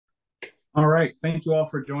All right, thank you all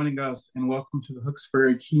for joining us and welcome to the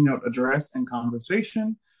hooks-Freire Keynote Address and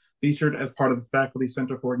Conversation, featured as part of the Faculty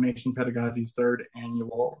Center for Ordination Pedagogy's third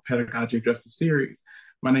annual Pedagogy of Justice series.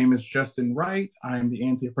 My name is Justin Wright. I am the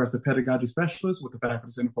Anti-Oppressive Pedagogy Specialist with the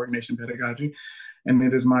Faculty Center for Ordination Pedagogy, and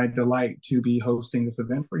it is my delight to be hosting this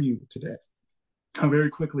event for you today. Very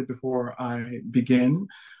quickly before I begin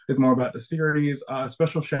with more about the series, a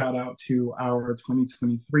special shout out to our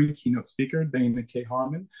 2023 keynote speaker, Dana K.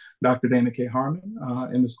 Harmon, Dr. Dana K. Harmon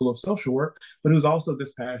in the School of Social Work, but who's also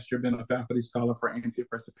this past year been a faculty scholar for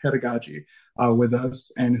anti-oppressive pedagogy with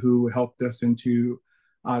us and who helped us into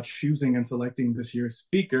choosing and selecting this year's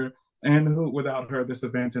speaker, and who, without her, this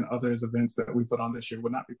event and others events that we put on this year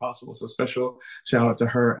would not be possible. So special shout out to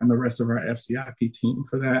her and the rest of our FCIP team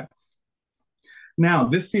for that. Now,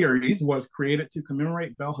 this series was created to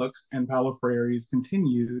commemorate bell hooks and Paulo Freire's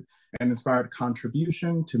continued and inspired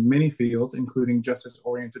contribution to many fields, including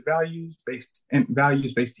justice-oriented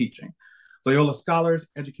values-based teaching. Loyola scholars,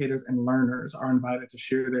 educators, and learners are invited to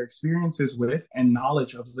share their experiences with and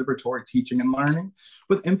knowledge of liberatory teaching and learning,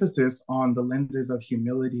 with emphasis on the lenses of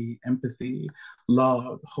humility, empathy,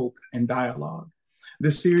 love, hope, and dialogue.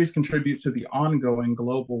 This series contributes to the ongoing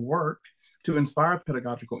global work to inspire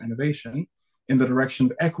pedagogical innovation in the direction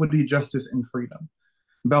of equity, justice, and freedom.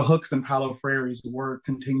 Bell Hooks and Paulo Freire's work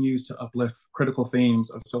continues to uplift critical themes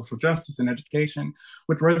of social justice and education,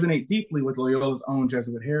 which resonate deeply with Loyola's own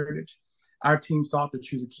Jesuit heritage. Our team sought to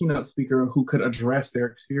choose a keynote speaker who could address their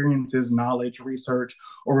experiences, knowledge, research,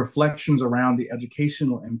 or reflections around the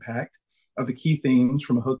educational impact of the key themes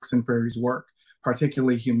from Hooks and Freire's work,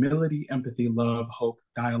 particularly humility, empathy, love, hope,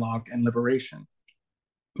 dialogue, and liberation.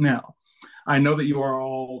 Now, I know that you are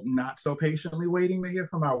all not so patiently waiting to hear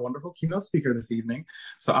from our wonderful keynote speaker this evening,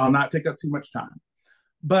 so I'll not take up too much time.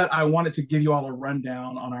 But I wanted to give you all a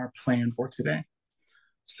rundown on our plan for today.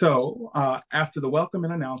 So after the welcome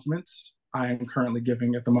and announcements I am currently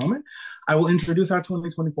giving at the moment, I will introduce our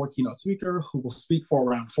 2024 keynote speaker, who will speak for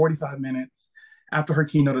around 45 minutes. After her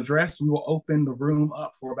keynote address, we will open the room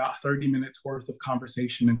up for about 30 minutes worth of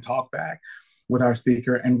conversation and talk back with our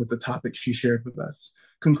speaker and with the topic she shared with us.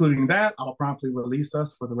 Concluding that, I'll promptly release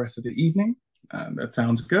us for the rest of the evening. That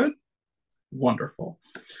sounds good. Wonderful.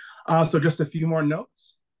 So just a few more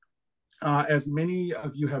notes. As many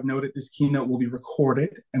of you have noted, this keynote will be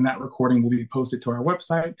recorded, and that recording will be posted to our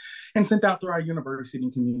website and sent out through our university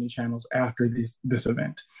and community channels after this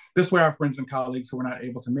event. This way, our friends and colleagues who were not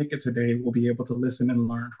able to make it today will be able to listen and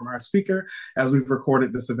learn from our speaker, as we've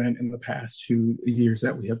recorded this event in the past 2 years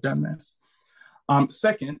that we have done this.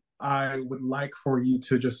 Second, I would like for you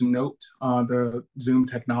to just note the Zoom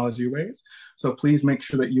technology ways. So please make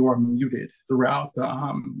sure that you are muted throughout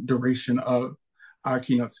the duration of our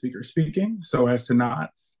keynote speaker speaking, so as to not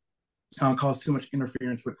cause too much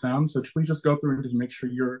interference with sound. So please just go through and just make sure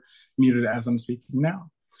you're muted as I'm speaking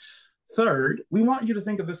now. Third, we want you to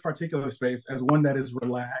think of this particular space as one that is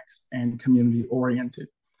relaxed and community oriented.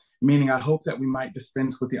 Meaning I hope that we might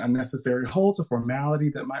dispense with the unnecessary holds of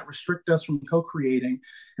formality that might restrict us from co-creating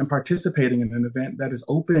and participating in an event that is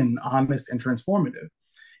open, honest, and transformative.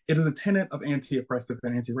 It is a tenet of anti-oppressive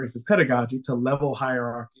and anti-racist pedagogy to level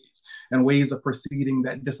hierarchies and ways of proceeding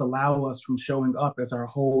that disallow us from showing up as our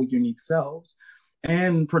whole unique selves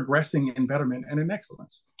and progressing in betterment and in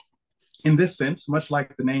excellence. In this sense, much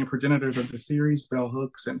like the named progenitors of the series, Bell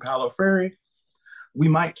Hooks and Paulo Freire, we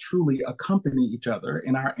might truly accompany each other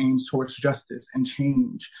in our aims towards justice and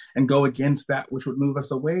change and go against that which would move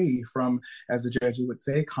us away from, as the Jesuit would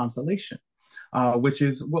say, consolation, which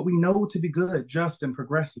is what we know to be good, just, and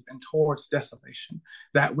progressive, and towards desolation,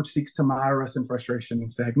 that which seeks to mire us in frustration and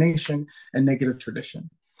stagnation and negative tradition.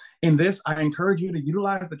 In this, I encourage you to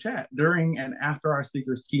utilize the chat during and after our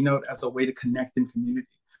speaker's keynote as a way to connect in community.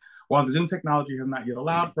 While the Zoom technology has not yet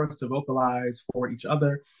allowed for us to vocalize for each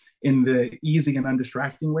other in the easy and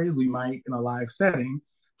undistracting ways we might in a live setting,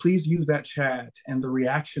 please use that chat and the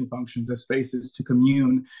reaction functions as spaces to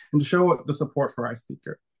commune and to show the support for our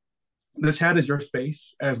speaker. The chat is your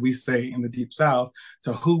space, as we say in the Deep South,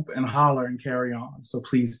 to hoop and holler and carry on, so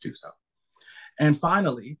please do so. And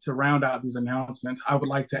finally, to round out these announcements, I would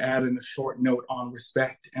like to add in a short note on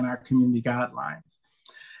respect and our community guidelines.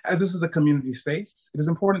 As this is a community space, it is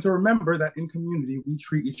important to remember that in community, we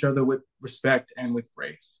treat each other with respect and with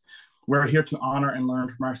grace. We're here to honor and learn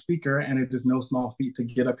from our speaker, and it is no small feat to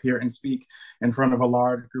get up here and speak in front of a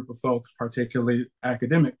large group of folks, particularly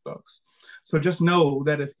academic folks. So just know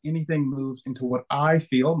that if anything moves into what I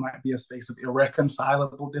feel might be a space of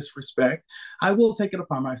irreconcilable disrespect, I will take it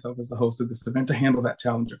upon myself as the host of this event to handle that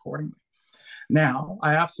challenge accordingly. Now,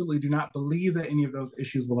 I absolutely do not believe that any of those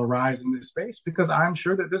issues will arise in this space because I'm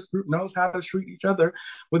sure that this group knows how to treat each other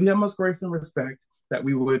with the utmost grace and respect that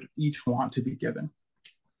we would each want to be given.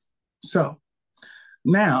 So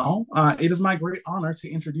now, it is my great honor to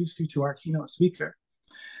introduce you to our keynote speaker.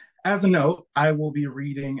 As a note, I will be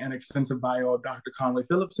reading an extensive bio of Dr.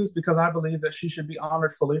 Conway-Phillips's because I believe that she should be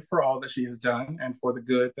honored fully for all that she has done and for the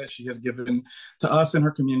good that she has given to us and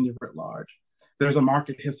her community writ large. There's a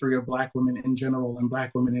marked history of Black women in general and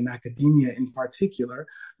Black women in academia in particular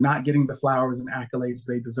not getting the flowers and accolades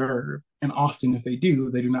they deserve. And often, if they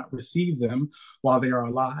do not receive them while they are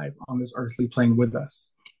alive on this earthly plane with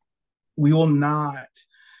us. We will not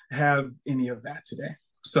have any of that today.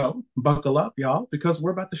 So buckle up, y'all, because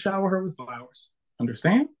we're about to shower her with flowers.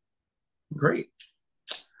 Understand? Great.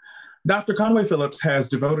 Dr. Conway-Phillips has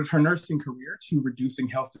devoted her nursing career to reducing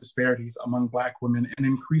health disparities among Black women and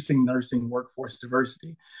increasing nursing workforce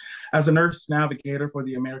diversity. As a nurse navigator for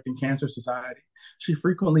the American Cancer Society, she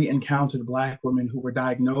frequently encountered Black women who were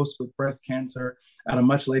diagnosed with breast cancer at a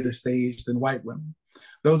much later stage than white women.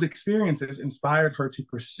 Those experiences inspired her to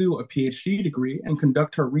pursue a PhD degree and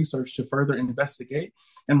conduct her research to further investigate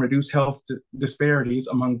and reduce health disparities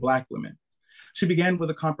among Black women. She began with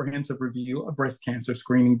a comprehensive review of breast cancer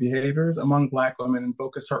screening behaviors among Black women and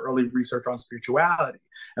focused her early research on spirituality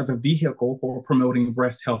as a vehicle for promoting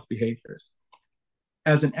breast health behaviors.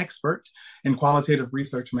 As an expert in qualitative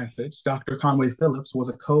research methods, Dr. Conway-Phillips was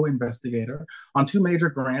a co-investigator on 2 major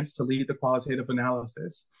grants to lead the qualitative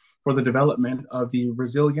analysis for the development of the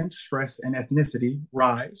Resilience, Stress, and Ethnicity,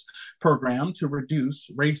 RISE, program to reduce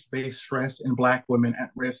race-based stress in Black women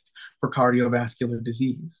at risk for cardiovascular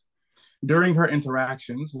disease. During her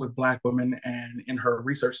interactions with Black women and in her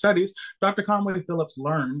research studies, Dr. Conway-Phillips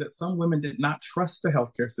learned that some women did not trust the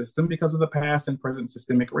healthcare system because of the past and present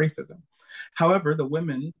systemic racism. However, the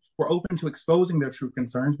women were open to exposing their true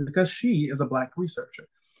concerns because she is a Black researcher.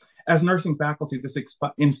 As nursing faculty, this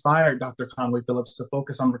inspired Dr. Conway-Phillips to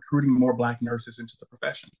focus on recruiting more Black nurses into the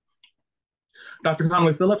profession. Dr.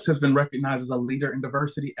 Conway-Phillips has been recognized as a leader in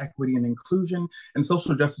diversity, equity, and inclusion and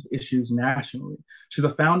social justice issues nationally. She's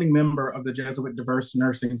a founding member of the Jesuit Diverse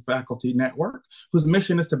Nursing Faculty Network, whose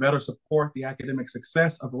mission is to better support the academic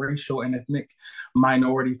success of racial and ethnic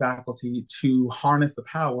minority faculty to harness the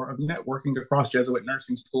power of networking across Jesuit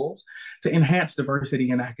nursing schools to enhance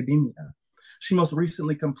diversity in academia. She most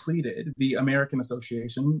recently completed the American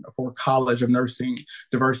Association for College of Nursing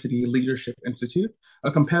Diversity Leadership Institute,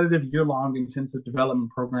 a competitive year-long intensive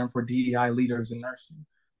development program for DEI leaders in nursing.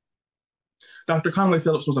 Dr.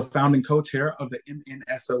 Conway-Phillips was a founding co-chair of the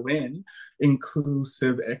MNSON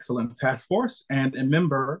Inclusive Excellence Task Force and a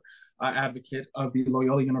member advocate of the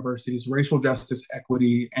Loyola University's Racial Justice,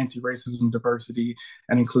 Equity, Anti-Racism, Diversity,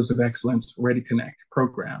 and Inclusive Excellence Ready Connect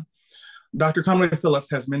program. Dr. Conway-Phillips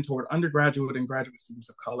has mentored undergraduate and graduate students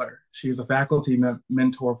of color. She is a faculty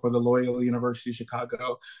mentor for the Loyola University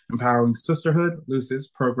Chicago Empowering Sisterhood, LUCIS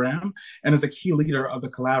program, and is a key leader of the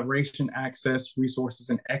Collaboration, Access, Resources,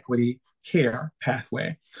 and Equity CARE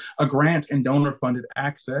Pathway, a grant and donor-funded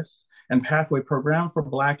access and pathway program for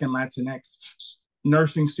Black and Latinx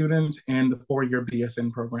nursing students in the 4-year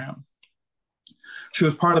BSN program. She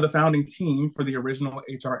was part of the founding team for the original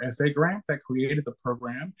HRSA grant that created the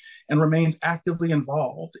program and remains actively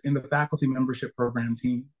involved in the faculty membership program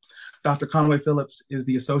team. Dr. Conway-Phillips is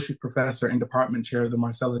the associate professor and department chair of the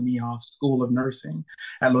Marcella Niehoff School of Nursing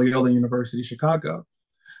at Loyola University Chicago.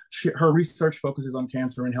 Her research focuses on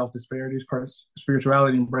cancer and health disparities,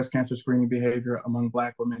 spirituality, and breast cancer screening behavior among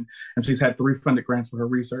Black women. And she's had 3 funded grants for her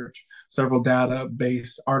research, several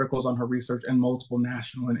data-based articles on her research, and multiple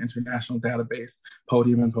national and international data-based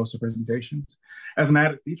podium and poster presentations. As an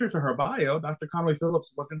added feature to her bio, Dr.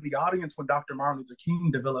 Conway-Phillips was in the audience when Dr. Martin Luther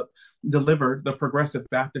King delivered the Progressive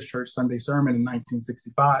Baptist Church Sunday sermon in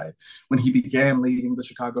 1965, when he began leading the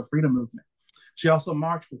Chicago Freedom Movement. She also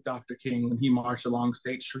marched with Dr. King when he marched along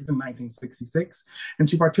State Street in 1966, and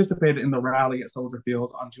she participated in the rally at Soldier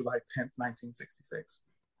Field on July 10, 1966.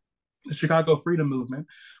 The Chicago Freedom Movement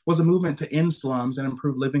was a movement to end slums and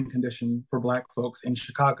improve living conditions for Black folks in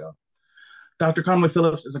Chicago. Dr.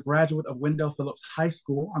 Conway-Phillips is a graduate of Wendell Phillips High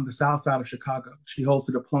School on the south side of Chicago. She holds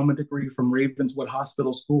a diploma degree from Ravenswood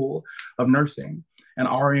Hospital School of Nursing, an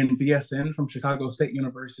RN BSN from Chicago State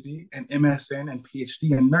University, and MSN and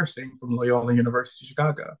PhD in nursing from Loyola University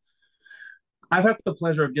Chicago. I've had the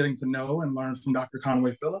pleasure of getting to know and learn from Dr.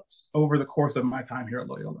 Conway-Phillips over the course of my time here at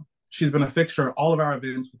Loyola. She's been a fixture at all of our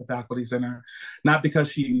events with the Faculty Center, not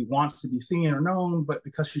because she wants to be seen or known, but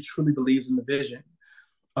because she truly believes in the vision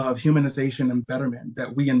of humanization and betterment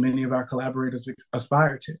that we and many of our collaborators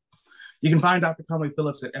aspire to. You can find Dr.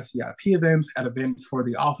 Conway-Phillips at FCIP events, at events for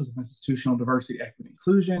the Office of Institutional Diversity, Equity, and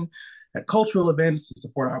Inclusion, at cultural events to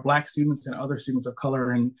support our Black students and other students of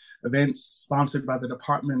color, and events sponsored by the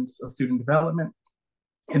Departments of Student Development,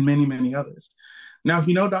 and many, many others. Now, if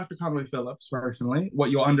you know Dr. Conway-Phillips personally,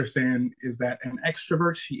 what you'll understand is that an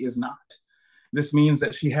extrovert she is not. This means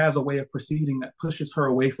that she has a way of proceeding that pushes her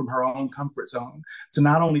away from her own comfort zone to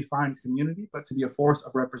not only find community, but to be a force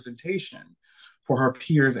of representation for her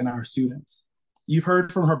peers and our students. You've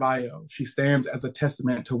heard from her bio. She stands as a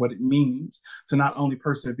testament to what it means to not only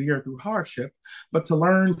persevere through hardship, but to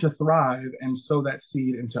learn to thrive and sow that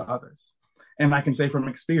seed into others. And I can say from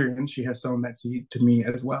experience, she has sown that seed to me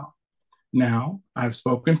as well. Now, I've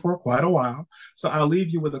spoken for quite a while, so I'll leave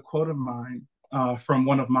you with a quote of mine from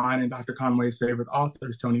one of mine and Dr. Conway's favorite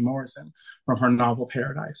authors, Toni Morrison, from her novel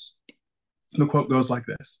Paradise. The quote goes like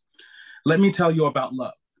this: "Let me tell you about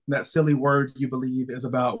love. That silly word you believe is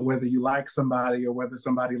about whether you like somebody or whether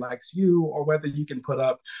somebody likes you, or whether you can put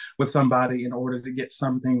up with somebody in order to get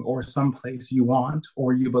something or someplace you want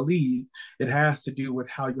or you believe. It has to do with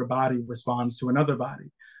how your body responds to another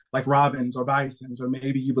body, like robins or bisons, or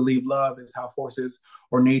maybe you believe love is how forces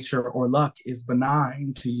or nature or luck is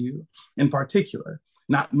benign to you in particular,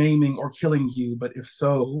 not maiming or killing you, but if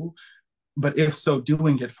so,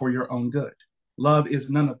 doing it for your own good. Love is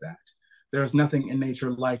none of that. There is nothing in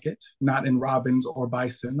nature like it, not in robins or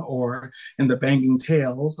bison, or in the banging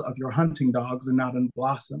tails of your hunting dogs, and not in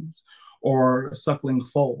blossoms or suckling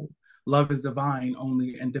foal. Love is divine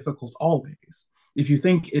only and difficult always. If you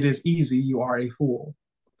think it is easy, you are a fool.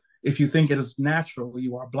 If you think it is natural,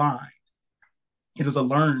 you are blind. It is a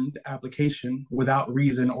learned application without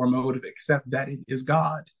reason or motive except that it is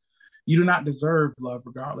God. You do not deserve love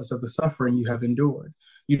regardless of the suffering you have endured.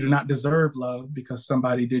 You do not deserve love because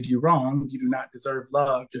somebody did you wrong. You do not deserve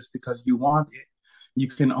love just because you want it. You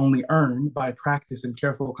can only earn by practice and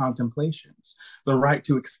careful contemplations the right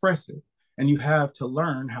to express it, and you have to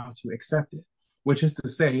learn how to accept it, which is to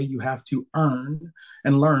say, you have to earn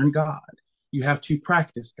and learn God. You have to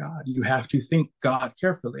practice God. You have to think God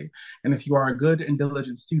carefully. And if you are a good and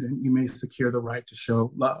diligent student, you may secure the right to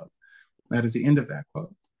show love." That is the end of that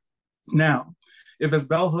quote. Now, if as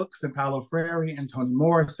bell hooks and Paulo Freire and Toni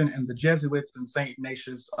Morrison and the Jesuits and St.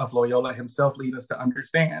 Ignatius of Loyola himself lead us to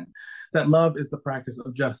understand that love is the practice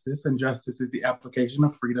of justice, and justice is the application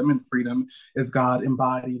of freedom, and freedom is God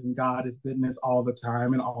embodied, and God is goodness all the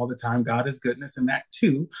time, and all the time God is goodness, and that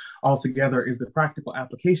too, altogether, is the practical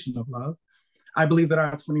application of love. I believe that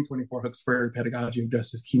our 2024 hooks-Freire Pedagogy of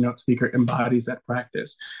Justice keynote speaker embodies that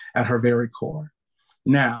practice at her very core.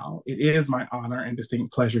 Now, it is my honor and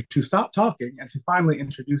distinct pleasure to stop talking and to finally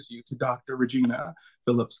introduce you to Dr. Regina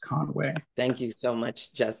Phillips Conway. Thank you so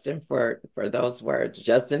much, Justin, for those words.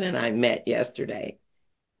 Justin and I met yesterday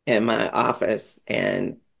in my office,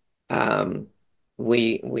 and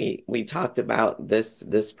we talked about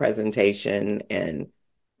this presentation and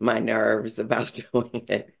my nerves about doing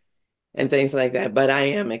it and things like that. But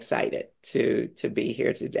I am excited to be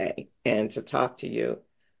here today and to talk to you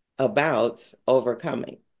about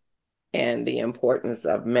overcoming and the importance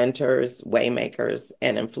of mentors, waymakers,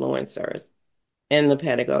 and influencers in the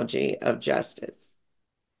pedagogy of justice.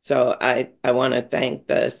 So I want to thank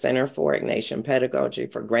the Center for Ignatian Pedagogy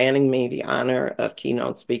for granting me the honor of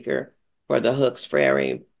keynote speaker for the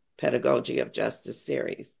hooks-Freire Pedagogy of Justice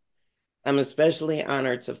series. I'm especially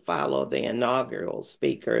honored to follow the inaugural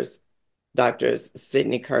speakers, Drs.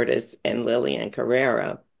 Sidney Curtis and Lillian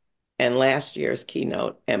Carrera, and last year's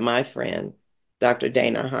keynote, and my friend, Dr.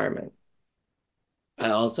 Dana Harmon. I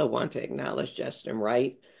also want to acknowledge Justin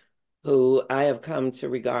Wright, who I have come to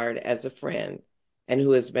regard as a friend and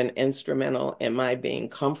who has been instrumental in my being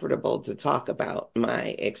comfortable to talk about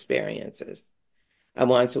my experiences. I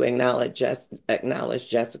want to acknowledge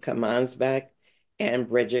Jessica Mansbeck and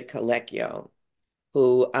Bridget Colecchio,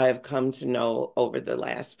 who I have come to know over the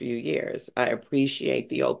last few years. I appreciate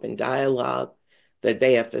the open dialogue that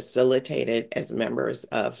they have facilitated as members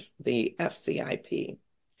of the FCIP.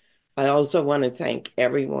 I also want to thank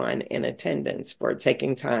everyone in attendance for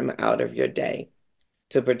taking time out of your day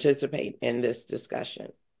to participate in this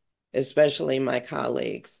discussion, especially my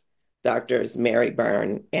colleagues, Drs. Mary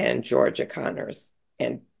Byrne and Georgia Connors,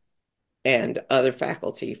 and other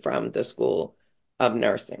faculty from the School of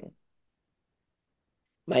Nursing.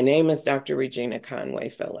 My name is Dr. Regina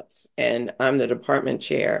Conway-Phillips, and I'm the department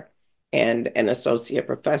chair and an associate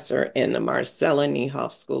professor in the Marcella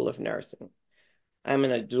Niehoff School of Nursing. I'm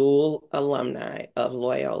a dual alumni of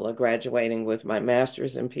Loyola, graduating with my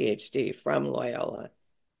master's and PhD from Loyola.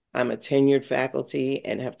 I'm a tenured faculty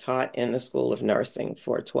and have taught in the School of Nursing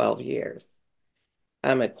for 12 years.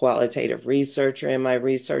 I'm a qualitative researcher, and my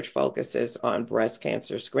research focuses on breast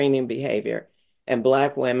cancer screening behavior and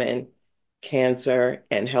Black women, cancer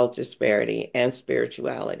and health disparity, and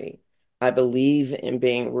spirituality. I believe in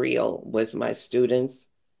being real with my students,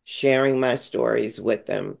 sharing my stories with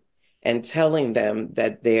them, and telling them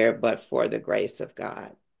that they're but for the grace of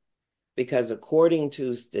God. Because according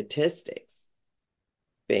to statistics,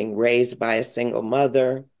 being raised by a single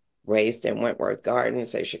mother, raised in Wentworth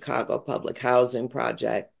Gardens, a Chicago public housing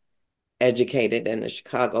project, educated in the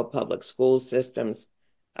Chicago public school systems,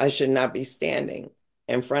 I should not be standing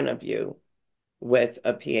in front of you with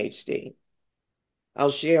a PhD.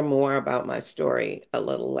 I'll share more about my story a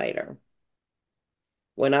little later.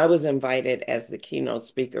 When I was invited as the keynote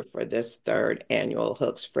speaker for this third annual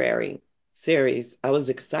hooks-Freire series, I was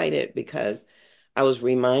excited because I was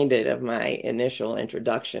reminded of my initial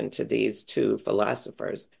introduction to these two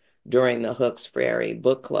philosophers during the hooks-Freire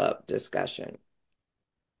book club discussion.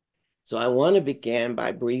 So I want to begin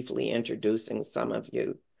by briefly introducing some of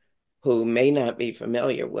you who may not be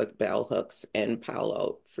familiar with bell hooks and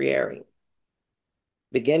Paulo Freire.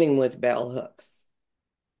 Beginning with bell hooks.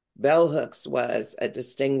 Bell Hooks was a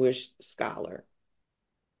distinguished scholar,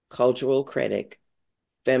 cultural critic,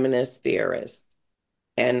 feminist theorist,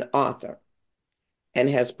 and author, and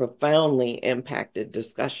has profoundly impacted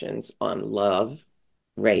discussions on love,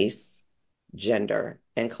 race, gender,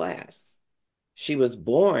 and class. She was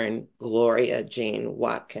born Gloria Jean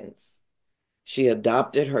Watkins. She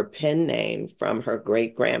adopted her pen name from her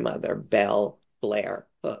great-grandmother, Belle Blair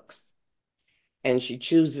Hooks, and she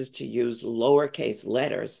chooses to use lowercase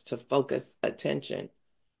letters to focus attention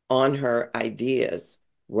on her ideas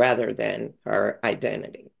rather than her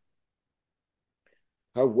identity.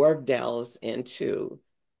 Her work delves into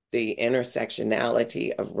the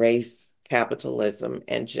intersectionality of race, capitalism,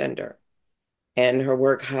 and gender, and her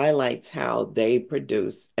work highlights how they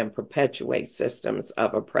produce and perpetuate systems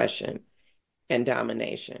of oppression and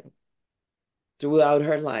domination. Throughout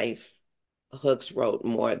her life, Hooks wrote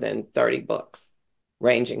more than 30 books,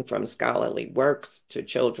 ranging from scholarly works to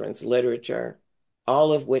children's literature,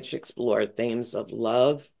 all of which explore themes of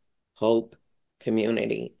love, hope,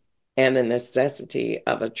 community, and the necessity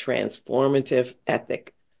of a transformative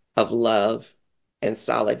ethic of love and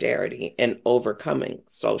solidarity in overcoming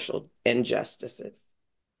social injustices.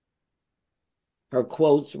 Her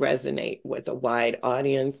quotes resonate with a wide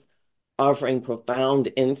audience, offering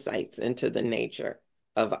profound insights into the nature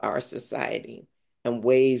of our society and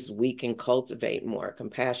ways we can cultivate more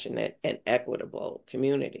compassionate and equitable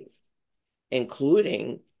communities,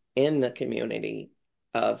 including in the community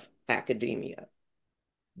of academia.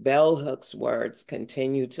 Bell Hooks' words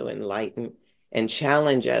continue to enlighten and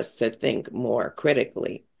challenge us to think more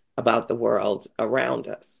critically about the world around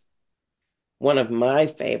us. One of my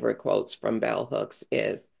favorite quotes from Bell Hooks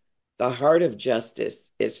is, "The heart of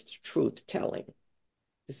justice is truth-telling.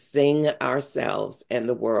 Sing ourselves and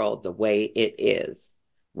the world the way it is,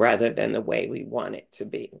 rather than the way we want it to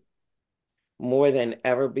be." More than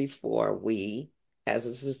ever before, we, as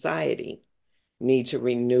a society, need to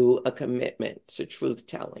renew a commitment to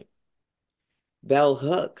truth-telling. Bell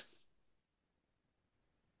Hooks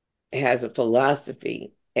has a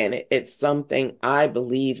philosophy, and it's something I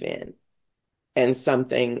believe in and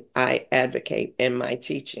something I advocate in my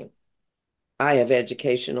teaching. I have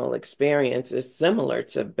educational experiences similar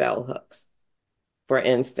to Bell Hooks. For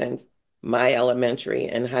instance, my elementary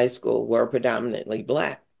and high school were predominantly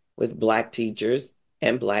Black, with Black teachers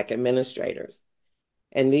and Black administrators.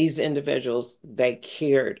 And these individuals, they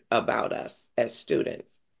cared about us as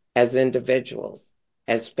students, as individuals,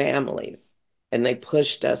 as families, and they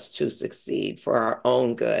pushed us to succeed for our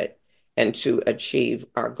own good and to achieve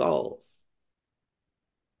our goals.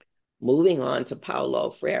 Moving on to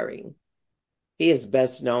Paulo Freire. He is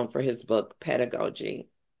best known for his book, Pedagogy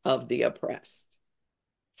of the Oppressed.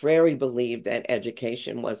 Freire believed that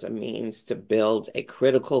education was a means to build a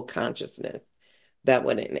critical consciousness that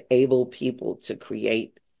would enable people to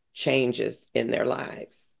create changes in their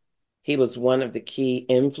lives. He was one of the key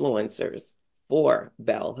influencers for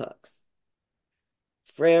Bell Hooks.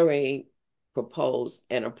 Freire proposed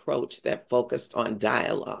an approach that focused on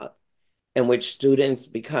dialogue, in which students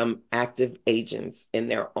become active agents in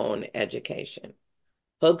their own education.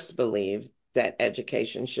 Hooks believed that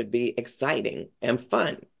education should be exciting and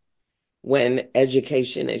fun. When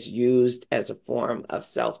education is used as a form of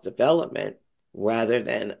self-development rather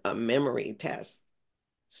than a memory test,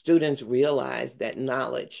 students realize that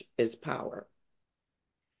knowledge is power.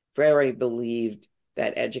 Freire believed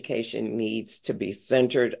that education needs to be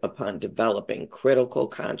centered upon developing critical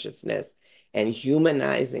consciousness and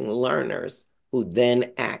humanizing learners who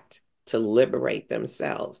then act to liberate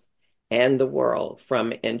themselves and the world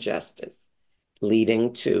from injustice,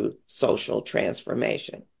 leading to social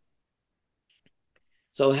transformation.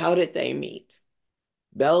 So how did they meet?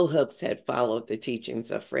 Bell Hooks had followed the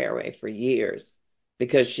teachings of Freire for years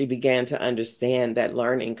because she began to understand that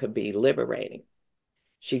learning could be liberating.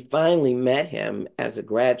 She finally met him as a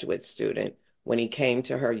graduate student when he came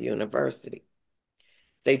to her university.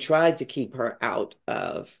 They tried to keep her out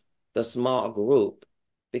of the small group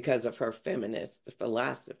because of her feminist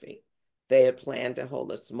philosophy. They had planned to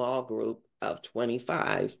hold a small group of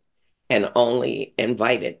 25 and only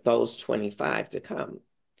invited those 25 to come.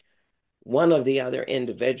 One of the other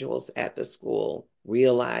individuals at the school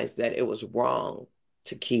realized that it was wrong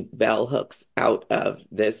to keep Bell Hooks out of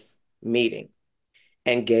this meeting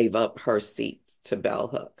and gave up her seat to Bell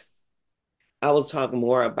Hooks. I will talk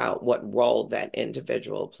more about what role that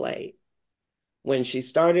individual played. When she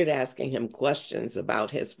started asking him questions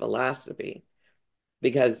about his philosophy,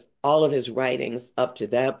 because all of his writings up to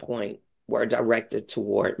that point were directed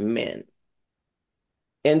toward men,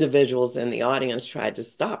 individuals in the audience tried to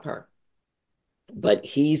stop her, but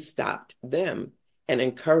he stopped them and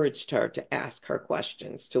encouraged her to ask her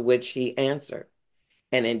questions, to which he answered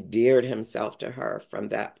and endeared himself to her from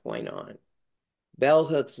that point on. Bell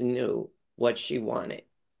Hooks knew what she wanted.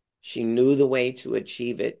 She knew the way to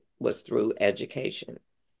achieve it was through education.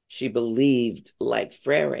 She believed, like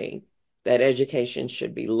Freire, that education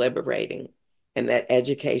should be liberating and that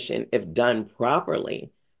education, if done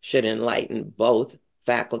properly, should enlighten both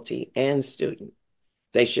faculty and student.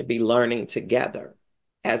 They should be learning together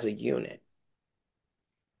as a unit.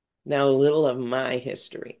 Now, a little of my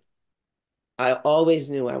history. I always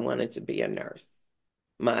knew I wanted to be a nurse.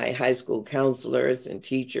 My high school counselors and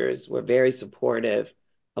teachers were very supportive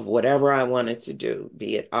of whatever I wanted to do,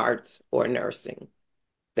 be it art or nursing.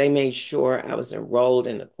 They made sure I was enrolled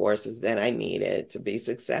in the courses that I needed to be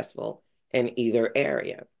successful in either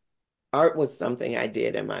area. Art was something I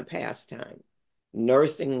did in my pastime.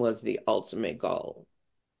 Nursing was the ultimate goal.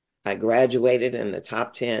 I graduated in the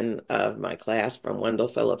top 10 of my class from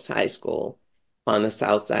Wendell-Phillips High School on the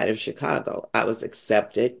south side of Chicago. I was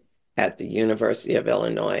accepted at the University of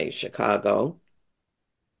Illinois, Chicago,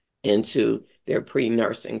 into their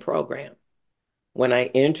pre-nursing program. When I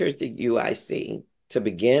entered the UIC to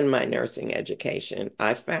begin my nursing education,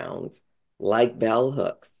 I found, like Bell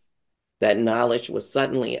Hooks, that knowledge was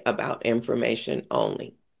suddenly about information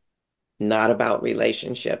only, not about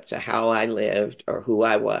relationship to how I lived or who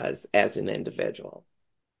I was as an individual.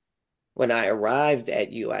 When I arrived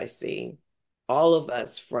at UIC, all of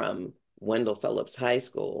us from Wendell-Phillips High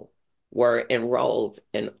School were enrolled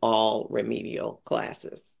in all remedial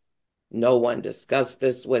classes. No one discussed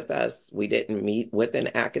this with us. We didn't meet with an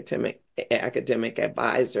academic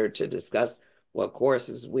advisor to discuss what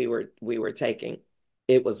courses we were taking.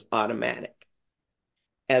 It was automatic.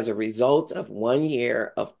 As a result of 1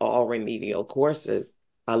 year of all remedial courses,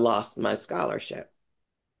 I lost my scholarship.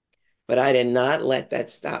 But I did not let that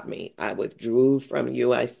stop me. I withdrew from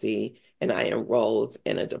UIC and I enrolled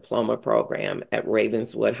in a diploma program at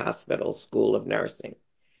Ravenswood Hospital School of Nursing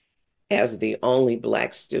as the only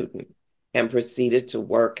Black student and proceeded to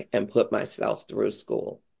work and put myself through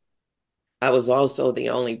school. I was also the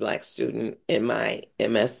only Black student in my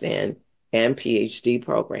MSN and PhD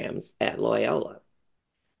programs at Loyola.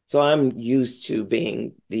 So I'm used to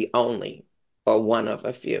being the only or one of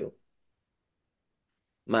a few.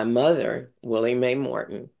 My mother, Willie Mae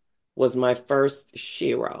Morton, was my first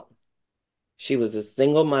shero. She was a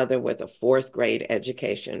single mother with a 4th grade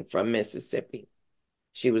education from Mississippi.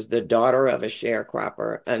 She was the daughter of a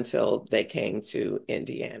sharecropper until they came to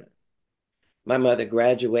Indiana. My mother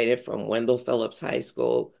graduated from Wendell-Phillips High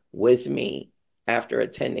School with me after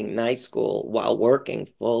attending night school while working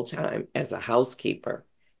full-time as a housekeeper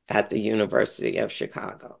at the University of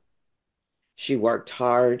Chicago. She worked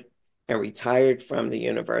hard and retired from the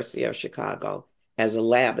University of Chicago as a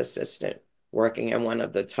lab assistant, working in one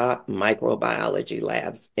of the top microbiology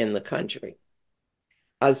labs in the country.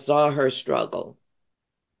 I saw her struggle,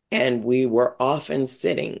 and we were often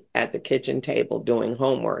sitting at the kitchen table doing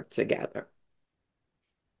homework together.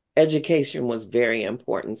 Education was very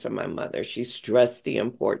important to my mother. She stressed the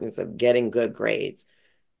importance of getting good grades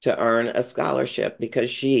to earn a scholarship because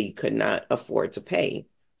she could not afford to pay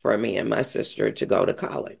for me and my sister to go to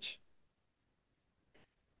college.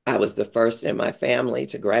 I was the first in my family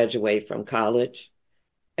to graduate from college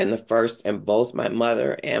and the first in both my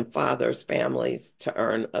mother and father's families to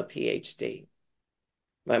earn a PhD.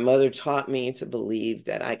 My mother taught me to believe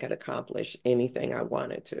that I could accomplish anything I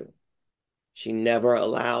wanted to. She never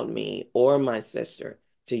allowed me or my sister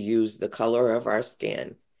to use the color of our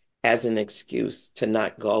skin as an excuse to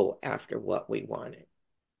not go after what we wanted.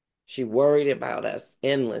 She worried about us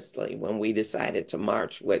endlessly when we decided to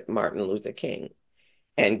march with Martin Luther King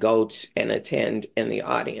and go and attend in the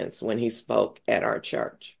audience when he spoke at our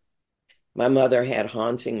church. My mother had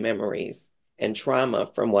haunting memories and trauma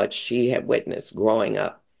from what she had witnessed growing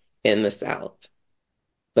up in the South,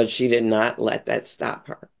 but she did not let that stop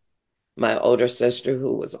her. My older sister,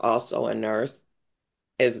 who was also a nurse,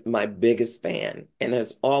 is my biggest fan and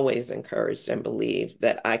has always encouraged and believed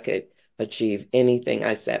that I could achieve anything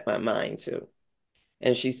I set my mind to.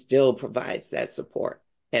 And she still provides that support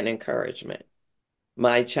and encouragement.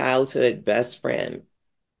 My childhood best friend,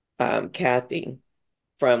 Kathy,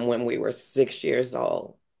 from when we were 6 years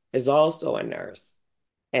old, is also a nurse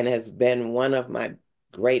and has been one of my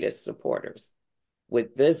greatest supporters.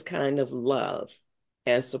 With this kind of love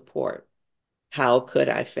and support, how could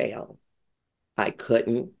I fail? I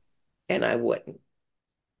couldn't, and I wouldn't.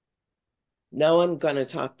 Now I'm going to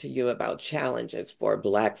talk to you about challenges for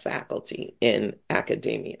Black faculty in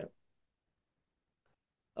academia.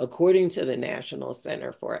 According to the National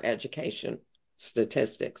Center for Education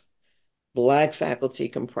Statistics, Black faculty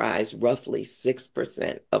comprise roughly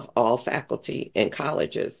 6% of all faculty in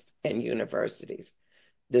colleges and universities,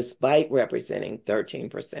 despite representing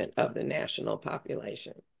 13% of the national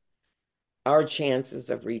population. Our chances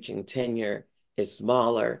of reaching tenure is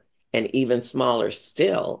smaller, and even smaller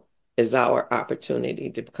still is our opportunity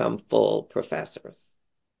to become full professors.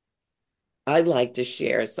 I'd like to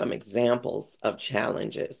share some examples of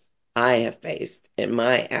challenges I have faced in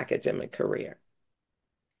my academic career.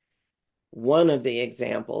 One of the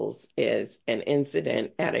examples is an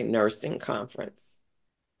incident at a nursing conference.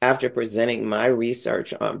 After presenting my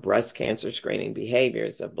research on breast cancer screening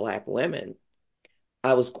behaviors of Black women,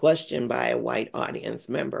 I was questioned by a white audience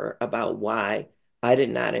member about why I did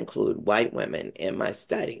not include white women in my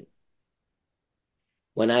study.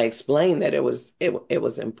 When I explained that it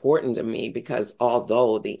was important to me because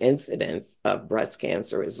although the incidence of breast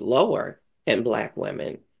cancer is lower in Black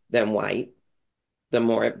women than white, the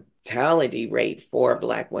mortality rate for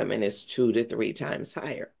Black women is 2 to 3 times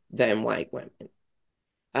higher than white women.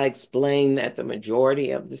 I explained that the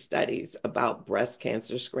majority of the studies about breast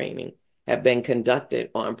cancer screening have been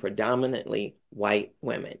conducted on predominantly white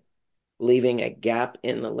women, leaving a gap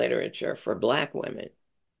in the literature for Black women.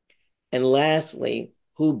 And lastly,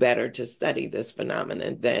 who better to study this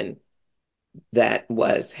phenomenon than that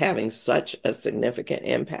was having such a significant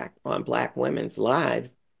impact on Black women's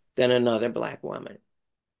lives than another Black woman?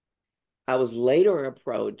 I was later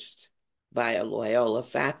approached by a Loyola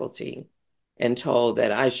faculty and told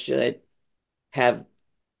that I should have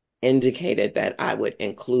indicated that I would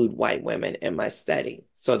include white women in my study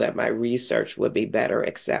so that my research would be better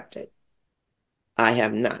accepted. I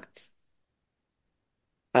have not.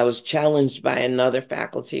 I was challenged by another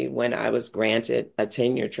faculty when I was granted a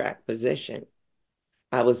tenure track position.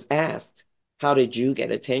 I was asked, how did you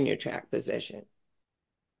get a tenure track position?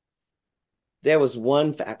 There was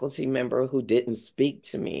one faculty member who didn't speak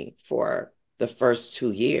to me for the first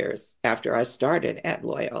 2 years after I started at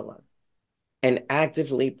Loyola and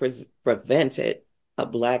actively prevented a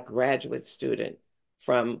Black graduate student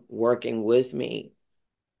from working with me,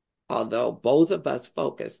 although both of us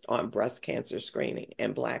focused on breast cancer screening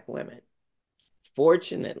in Black women.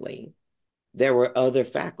 Fortunately, there were other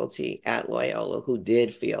faculty at Loyola who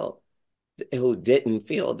didn't feel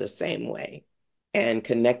the same way and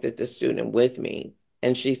connected the student with me,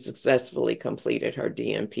 and she successfully completed her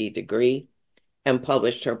DNP degree and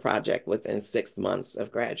published her project within 6 months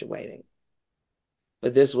of graduating.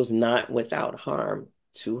 But this was not without harm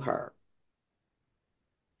to her.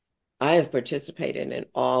 I have participated in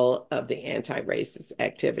all of the anti-racist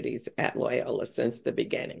activities at Loyola since the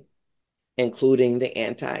beginning, including the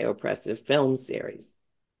anti-oppressive film series.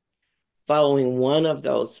 Following one of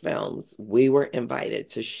those films, we were invited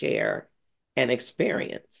to share an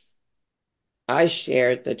experience. I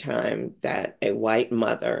shared the time that a white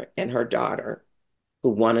mother and her daughter, who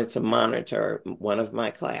wanted to monitor one of my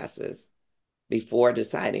classes before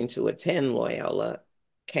deciding to attend Loyola,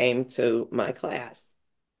 came to my class.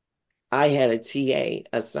 I had a TA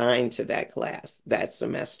assigned to that class that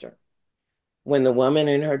semester. When the woman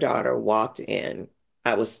and her daughter walked in,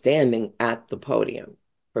 I was standing at the podium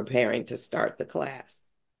preparing to start the class.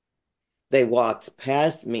 They walked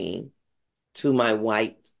past me to my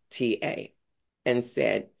white TA and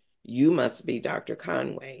said, "You must be Dr.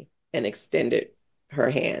 Conway," and extended her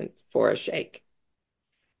hand for a shake.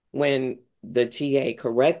 When the TA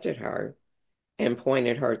corrected her and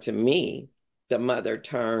pointed her to me, the mother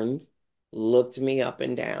turned, looked me up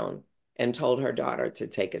and down, and told her daughter to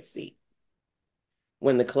take a seat.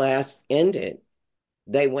 When the class ended,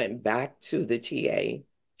 they went back to the TA,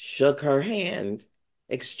 shook her hand,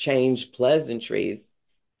 exchanged pleasantries,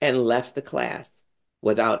 and left the class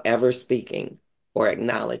without ever speaking or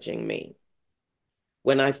acknowledging me.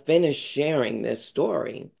 When I finished sharing this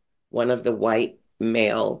story, one of the white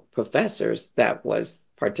male professors that was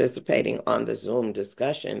participating on the Zoom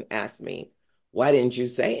discussion asked me, "Why didn't you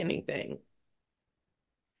say anything?"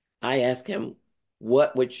 I asked him,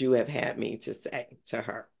 "What would you have had me to say to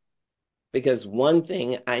her?" Because one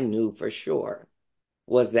thing I knew for sure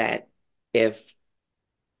was that if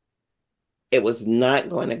it was not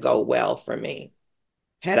going to go well for me,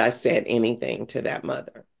 had I said anything to that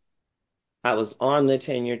mother. I was on the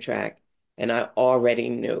tenure track, and I already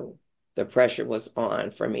knew the pressure was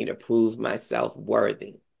on for me to prove myself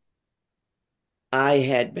worthy. I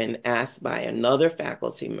had been asked by another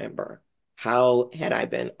faculty member, how had I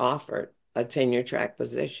been offered a tenure track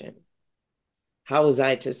position? How was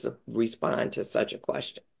I to respond to such a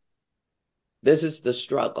question? This is the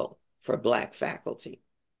struggle for Black faculty.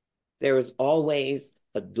 There is always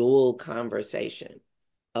a dual conversation,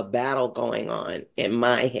 a battle going on in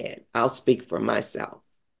my head. I'll speak for myself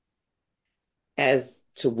as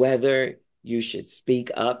to whether you should speak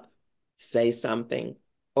up, say something,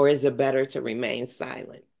 or is it better to remain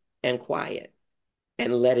silent and quiet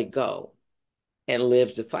and let it go and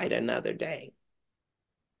live to fight another day?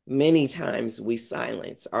 Many times we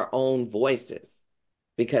silence our own voices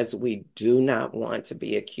because we do not want to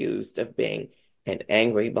be accused of being an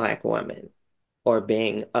angry Black woman or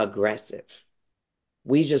being aggressive.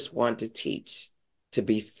 We just want to teach, to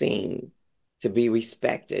be seen, to be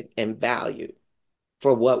respected and valued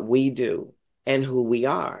for what we do and who we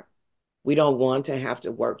are. We don't want to have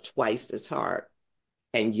to work twice as hard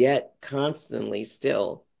and yet constantly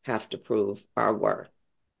still have to prove our worth.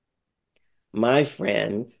 My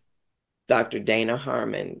friend, Dr. Dana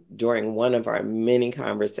Harmon, during one of our many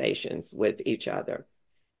conversations with each other,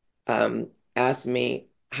 asked me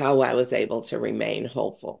how I was able to remain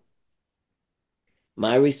hopeful.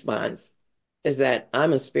 My response is that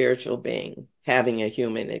I'm a spiritual being having a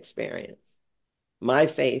human experience. My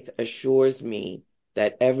faith assures me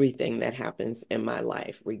that everything that happens in my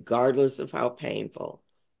life, regardless of how painful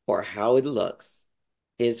or how it looks,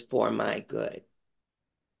 is for my good.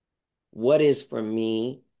 What is for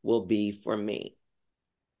me will be for me.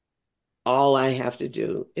 All I have to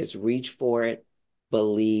do is reach for it,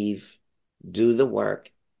 believe, do the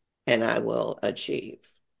work, and I will achieve.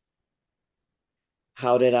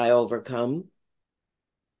 How did I overcome?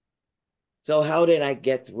 So how did I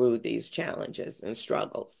get through these challenges and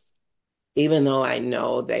struggles? Even though I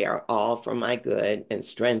know they are all for my good and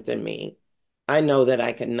strengthen me, I know that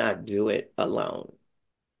I could not do it alone.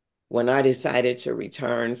 When I decided to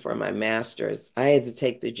return for my master's, I had to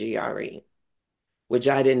take the GRE, which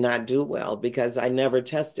I did not do well because I never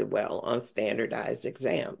tested well on standardized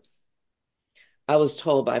exams. I was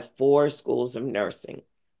told by 4 schools of nursing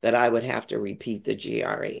that I would have to repeat the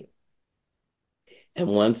GRE. And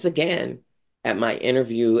once again, at my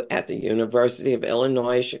interview at the University of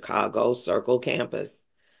Illinois, Chicago Circle campus,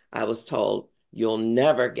 I was told, you'll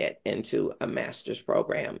never get into a master's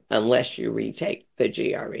program unless you retake the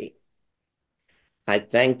GRE. I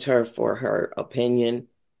thanked her for her opinion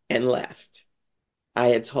and left. I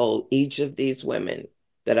had told each of these women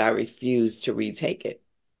that I refused to retake it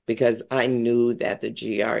because I knew that the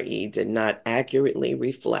GRE did not accurately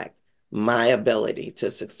reflect my ability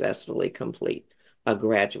to successfully complete a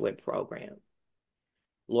graduate program.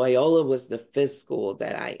 Loyola was the 5th school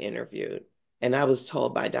that I interviewed, and I was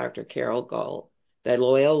told by Dr. Carol Gold that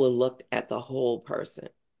Loyola looked at the whole person.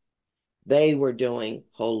 They were doing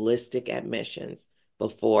holistic admissions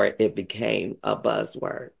before it became a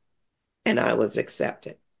buzzword, and I was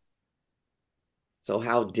accepted. So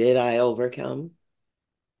how did I overcome?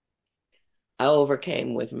 I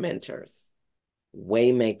overcame with mentors,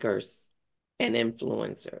 waymakers, and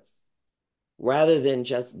influencers. Rather than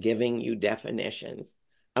just giving you definitions,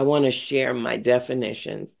 I want to share my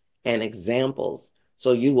definitions and examples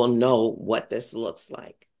so you will know what this looks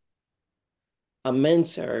like. A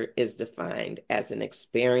mentor is defined as an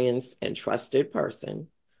experienced and trusted person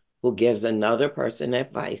who gives another person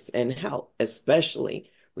advice and help, especially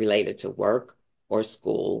related to work or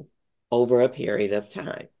school, over a period of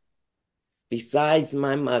time. Besides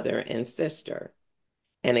my mother and sister,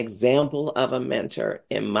 an example of a mentor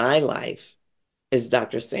in my life is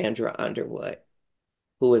Dr. Sandra Underwood,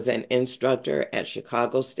 who was an instructor at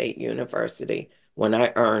Chicago State University when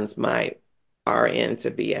I earned my RN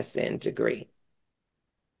to BSN degree.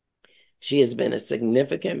 She has been a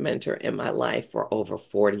significant mentor in my life for over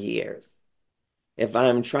 40 years. If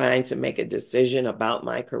I'm trying to make a decision about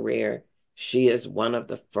my career, she is one of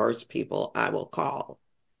the first people I will call,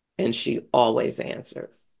 and she always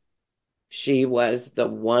answers. She was the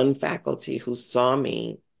one faculty who saw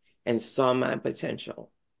me and saw my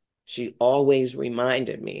potential. She always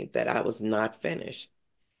reminded me that I was not finished.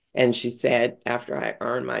 And she said, after I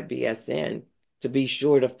earned my BSN, to be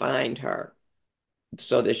sure to find her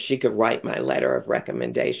so that she could write my letter of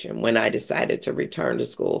recommendation when I decided to return to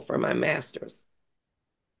school for my master's.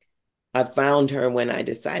 I found her when I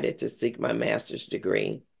decided to seek my master's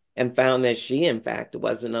degree and found that she, in fact,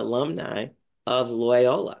 was an alumni of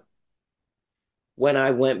Loyola. When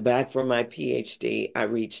I went back for my PhD, I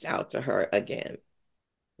reached out to her again.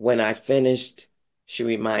 When I finished, she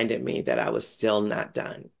reminded me that I was still not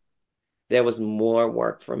done. There was more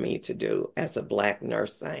work for me to do as a Black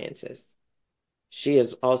nurse scientist. She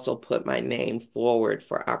has also put my name forward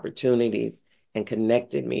for opportunities and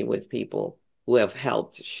connected me with people who have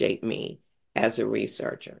helped shape me as a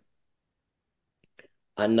researcher.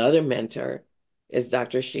 Another mentor is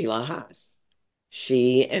Dr. Sheila Haas.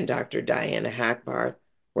 She and Dr. Diana Hackbarth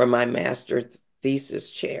were my master's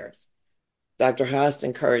thesis chairs. Dr. Haas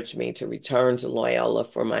encouraged me to return to Loyola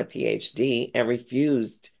for my PhD and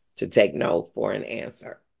refused to take no for an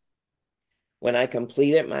answer. When I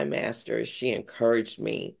completed my master's, she encouraged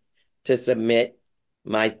me to submit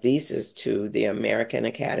my thesis to the American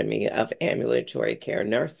Academy of Ambulatory Care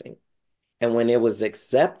Nursing. And when it was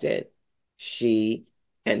accepted, she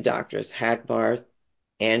and Drs. Hackbarth,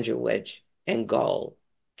 Andrewich, and Gold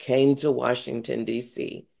came to Washington,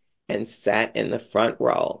 D.C. and sat in the front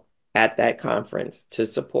row at that conference to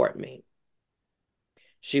support me.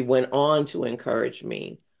 She went on to encourage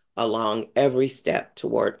me along every step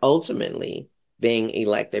toward ultimately being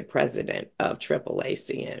elected president of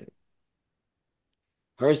AAACN.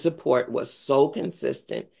 Her support was so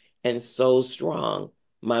consistent and so strong,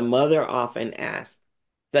 my mother often asked,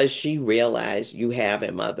 "Does she realize you have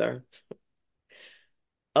a mother?"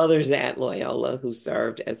 Others at Loyola who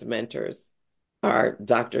served as mentors are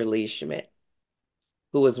Dr. Lee Schmidt,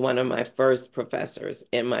 who was one of my first professors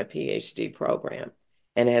in my PhD program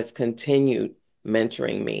and has continued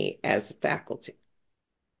mentoring me as faculty.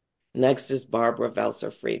 Next is Barbara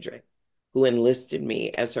Velser-Friedrich, who enlisted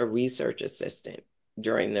me as her research assistant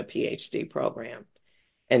during the PhD program,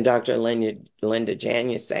 and Dr. Linda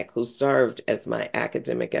Janusek, who served as my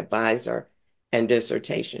academic advisor and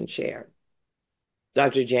dissertation chair.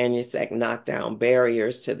 Dr. Janusek knocked down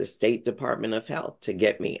barriers to the State Department of Health to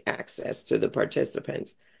get me access to the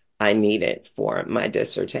participants I needed for my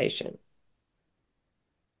dissertation.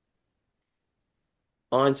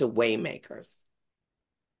 On to Waymakers.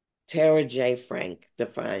 Tara J. Frank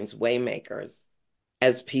defines Waymakers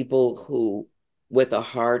as people who, with a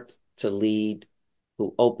heart to lead,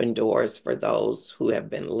 who open doors for those who have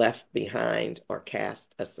been left behind or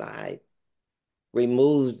cast aside,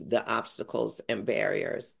 removes the obstacles and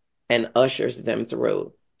barriers, and ushers them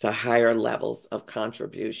through to higher levels of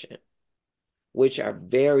contribution, which are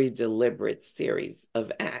very deliberate series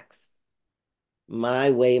of acts.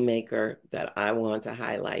 My waymaker that I want to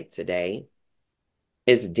highlight today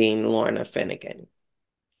is Dean Lorna Finnegan.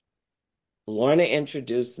 Lorna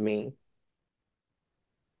introduced me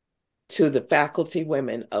to the faculty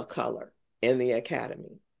women of color in the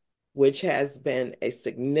Academy, which has been a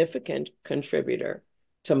significant contributor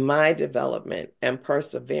to my development and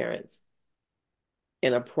perseverance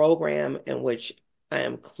in a program in which I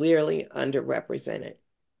am clearly underrepresented.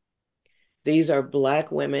 These are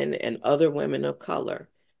Black women and other women of color.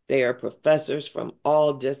 They are professors from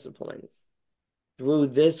all disciplines. Through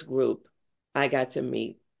this group, I got to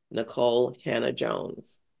meet Nicole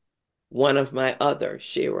Hannah-Jones, one of my other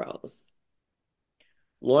sheroes.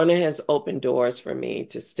 Lorna has opened doors for me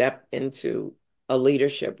to step into a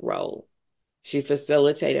leadership role. She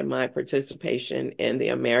facilitated my participation in the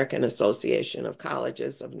American Association of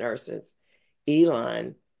Colleges of Nurses,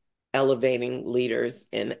 ELAN, Elevating Leaders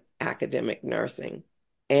in Academic Nursing,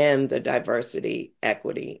 and the Diversity,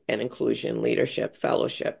 Equity, and Inclusion Leadership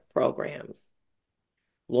Fellowship programs.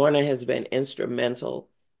 Lorna has been instrumental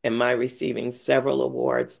in my receiving several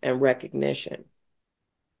awards and recognition.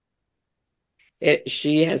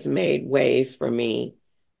 She has made ways for me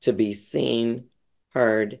to be seen,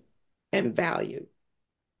 heard, and valued.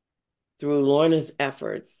 Through Lorna's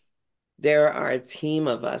efforts, there are a team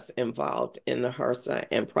of us involved in the HRSA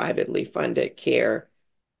and privately funded CARE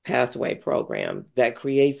Pathway program that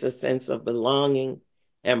creates a sense of belonging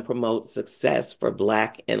and promotes success for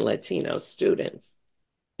Black and Latino students,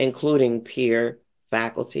 including peer,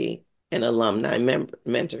 faculty, and alumni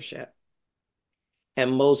mentorship.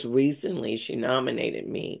 And most recently, she nominated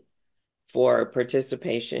me for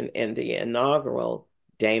participation in the inaugural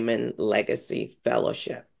Damon Legacy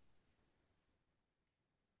Fellowship.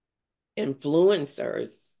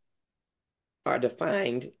 Influencers are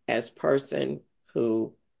defined as person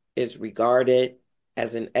who is regarded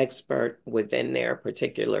as an expert within their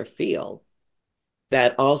particular field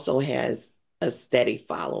that also has a steady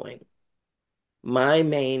following. My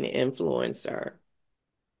main influencer,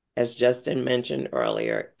 as Justin mentioned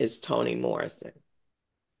earlier, is Toni Morrison.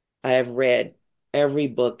 I have read every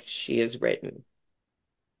book she has written,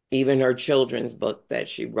 even her children's book that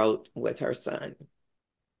she wrote with her son.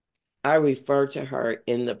 I refer to her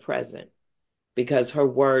in the present because her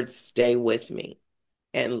words stay with me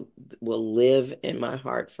and will live in my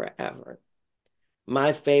heart forever.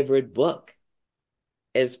 My favorite book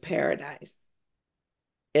is Paradise.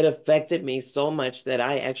 It affected me so much that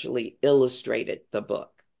I actually illustrated the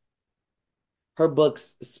book. Her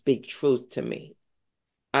books speak truth to me.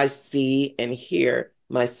 I see and hear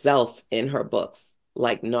myself in her books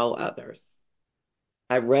like no others.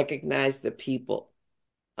 I recognize the people.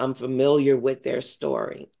 I'm familiar with their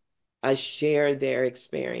story. I share their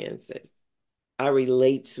experiences. I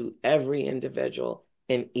relate to every individual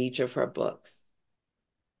in each of her books.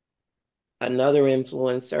 Another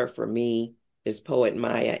influencer for me is poet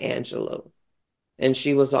Maya Angelou, and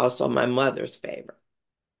she was also my mother's favorite.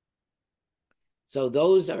 So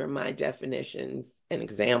those are my definitions and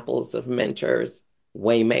examples of mentors,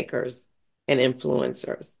 waymakers, and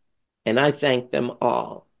influencers. And I thank them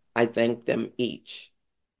all. I thank them each.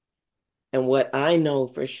 And what I know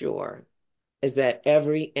for sure is that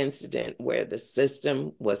every incident where the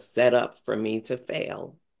system was set up for me to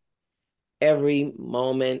fail, every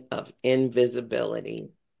moment of invisibility,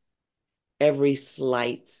 every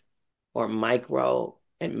slight or micro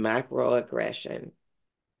and macro aggression,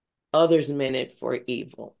 others meant it for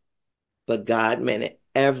evil, but God meant it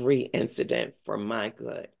every incident for my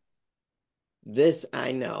good. This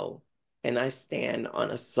I know, and I stand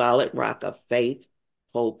on a solid rock of faith,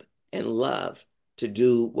 hope, and love to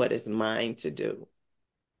do what is mine to do,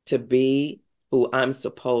 to be who I'm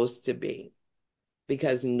supposed to be,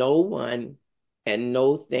 because no one and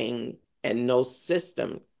no thing and no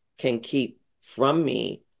system can keep from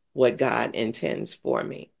me what God intends for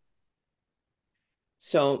me.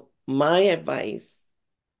 So my advice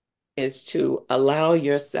is to allow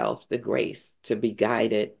yourself the grace to be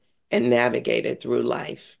guided and navigated through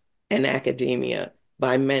life and academia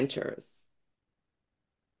by mentors.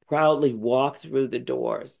 Proudly walk through the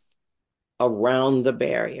doors, around the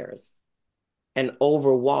barriers, and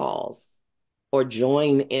over walls, or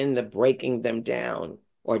join in the breaking them down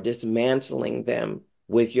or dismantling them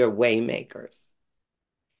with your waymakers.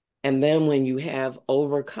 And then when you have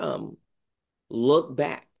overcome, look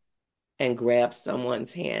back and grab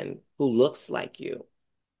someone's hand who looks like you,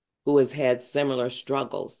 who has had similar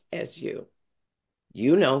struggles as you.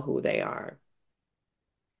 You know who they are.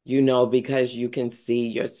 You know because you can see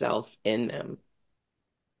yourself in them.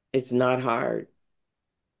 It's not hard.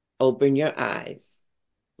 Open your eyes,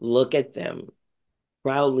 look at them,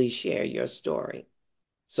 proudly share your story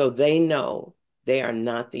so they know they are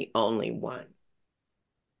not the only one.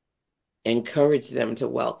 Encourage them to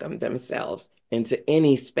welcome themselves into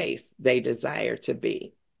any space they desire to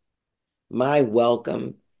be. My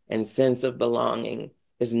welcome and sense of belonging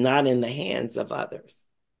is not in the hands of others.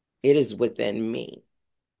 It is within me.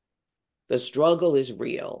 The struggle is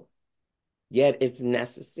real, yet it's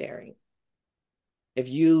necessary. If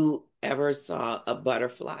you ever saw a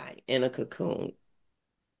butterfly in a cocoon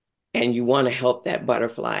and you want to help that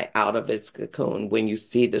butterfly out of its cocoon when you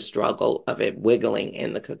see the struggle of it wiggling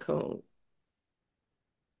in the cocoon,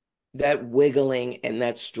 that wiggling and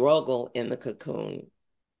that struggle in the cocoon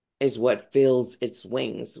is what fills its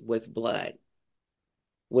wings with blood.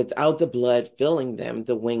 Without the blood filling them,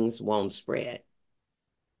 the wings won't spread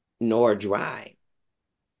nor dry.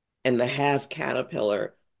 And the half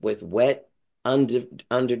caterpillar with wet,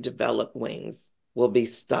 underdeveloped wings will be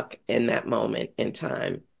stuck in that moment in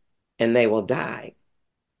time and they will die.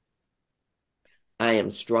 I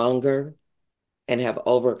am stronger and have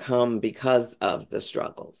overcome because of the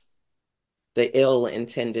struggles, the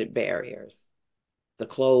ill-intended barriers, the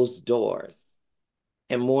closed doors,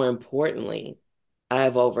 and more importantly, I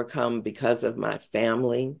have overcome because of my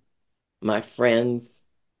family, my friends,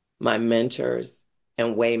 my mentors,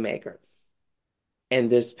 and waymakers,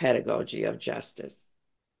 and this pedagogy of justice.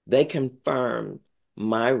 They confirm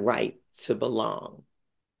my right to belong.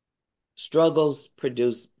 Struggles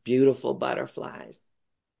produce beautiful butterflies.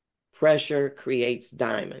 Pressure creates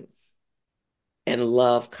diamonds, and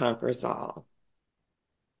love conquers all.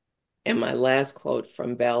 And my last quote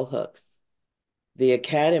from Bell Hooks: The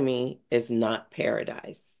academy is not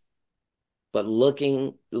paradise, but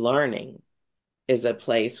learning is a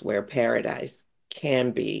place where paradise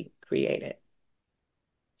can be created.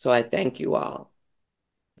 So I thank you all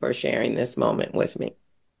for sharing this moment with me.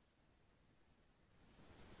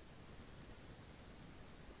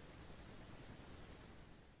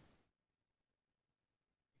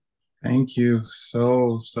 Thank you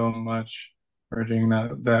so much,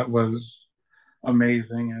 Regina. That was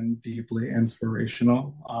amazing and deeply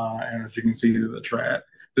inspirational. And as you can see through the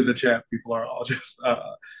chat, people are all just,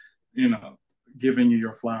 you know, giving you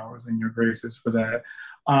your flowers and your graces for that.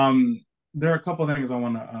 There are a couple of things I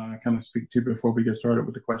want to kind of speak to before we get started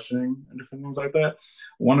with the questioning and different things like that.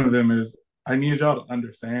 One of them is I need y'all to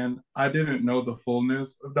understand I didn't know the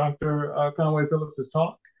fullness of Dr. Conway-Phillips'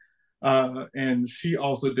 talk. And she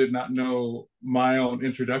also did not know my own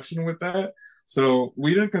introduction with that. So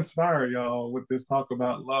we didn't conspire, y'all, with this talk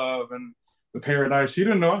about love and the paradise. She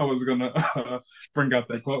didn't know I was going to bring out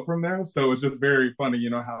that quote from there. So it's just very funny,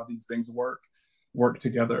 how these things work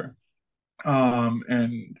together.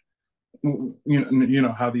 And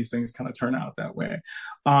how these things kind of turn out that way.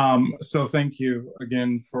 So thank you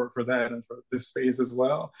again for that and for this space as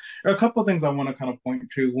well. A couple of things I want to kind of point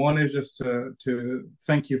to. One is just to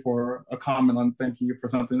thank you for a comment on thank you for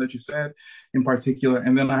something that you said in particular,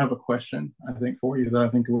 and then I have a question I think for you that I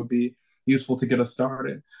think it would be useful to get us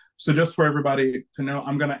started. So just for everybody to know,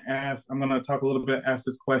 I'm going to talk a little bit, ask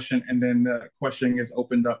this question, and then the questioning is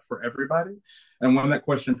opened up for everybody. And when that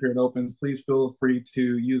question period opens, please feel free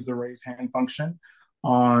to use the raise hand function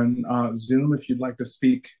on Zoom if you'd like to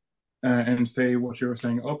speak and say what you were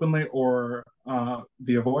saying openly or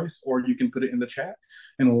via voice, or you can put it in the chat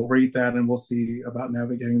and we'll read that and we'll see about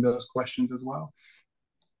navigating those questions as well.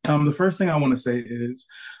 The first thing I want to say is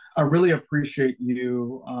I really appreciate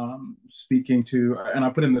you speaking to, and I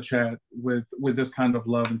put in the chat with this kind of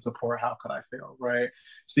love and support. How could I fail, right?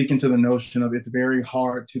 Speaking to the notion of it's very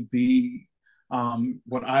hard to be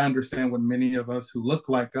what I understand, what many of us who look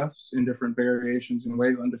like us in different variations and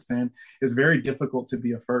ways understand, is very difficult to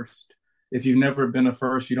be a first. If you've never been a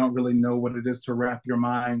first, you don't really know what it is to wrap your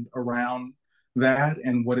mind around that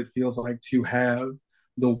and what it feels like to have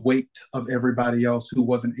the weight of everybody else who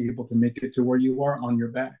wasn't able to make it to where you are on your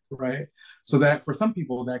back, right? So that for some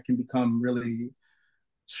people that can become really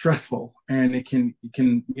stressful and it can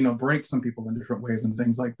break some people in different ways and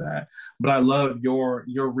things like that. But I love your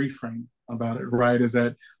reframe about it, right? Is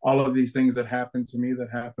that all of these things that happen to me,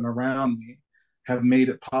 that happen around me, have made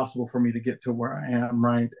it possible for me to get to where I am,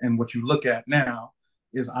 right? And what you look at now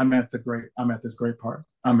is I'm at this great part.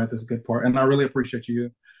 I'm at this good part. And I really appreciate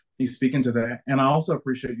you speaking to that. And I also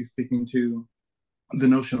appreciate you speaking to the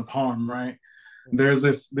notion of harm, right? There's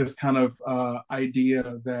this kind of idea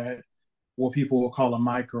that what people will call a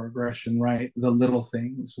microaggression, right? The little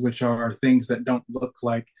things, which are things that don't look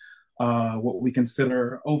like what we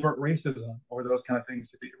consider overt racism or those kind of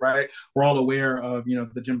things to be, right? We're all aware of,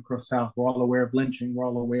 the Jim Crow South. We're all aware of lynching. We're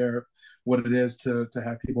all aware of what it is to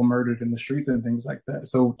have people murdered in the streets and things like that.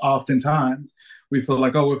 So oftentimes we feel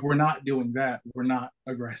like, oh, if we're not doing that, we're not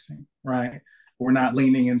aggressing, right? We're not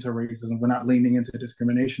leaning into racism. We're not leaning into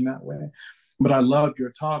discrimination that way. But I love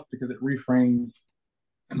your talk because it reframes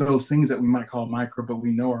those things that we might call micro, but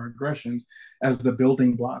we know are aggressions as the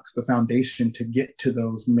building blocks, the foundation to get to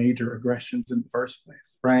those major aggressions in the first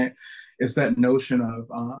place, right? It's that notion of,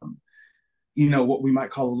 what we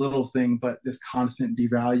might call a little thing, but this constant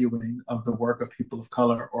devaluing of the work of people of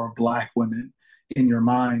color or Black women in your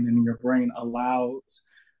mind and in your brain allows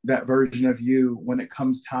that version of you when it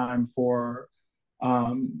comes time for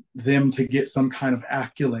them to get some kind of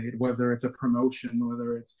accolade, whether it's a promotion,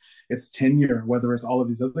 whether it's tenure, whether it's all of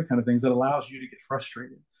these other kind of things, that allows you to get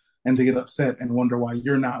frustrated and to get upset and wonder why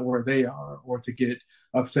you're not where they are, or to get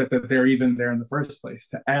upset that they're even there in the first place,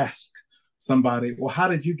 to ask somebody, well, how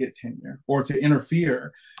did you get tenure? Or to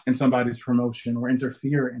interfere in somebody's promotion or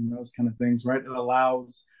interfere in those kind of things, right? It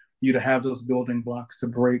allows you to have those building blocks to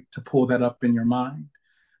pull that up in your mind,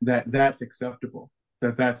 that that's acceptable,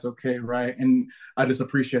 that's okay, right? And I just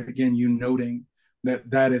appreciate again you noting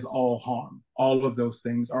that is all harm. All of those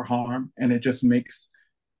things are harm, and it just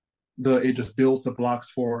builds the blocks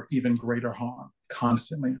for even greater harm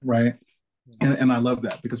constantly, right? And I love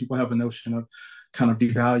that because people have a notion of kind of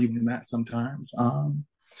devaluing that sometimes.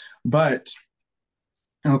 But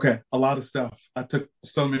okay, a lot of stuff. I took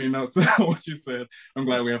so many notes on what you said. I'm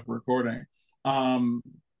glad we have a recording.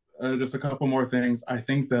 Just a couple more things. I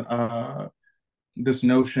think that this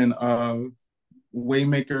notion of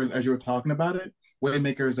waymakers, as you were talking about it,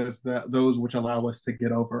 waymakers as those which allow us to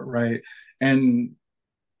get over, right? And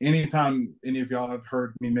anytime any of y'all have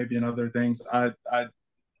heard me, maybe in other things, I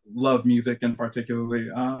love music, and particularly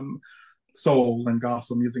soul and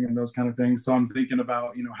gospel music and those kind of things. So I'm thinking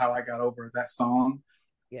about, how I got over that song.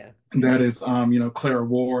 Yeah. That is, Clara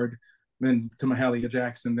Ward, then to Mahalia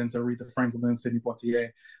Jackson, then to Aretha Franklin, Sidney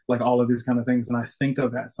Poitier, like all of these kind of things. And I think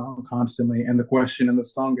of that song constantly. And the question in the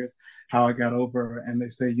song is how I got over. And they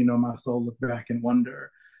say, my soul looked back in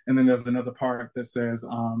wonder. And then there's another part that says,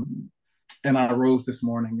 and I rose this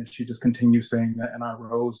morning, and she just continues saying that, and I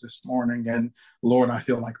rose this morning, and Lord, I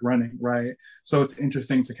feel like running, right? So it's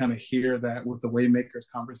interesting to kind of hear that with the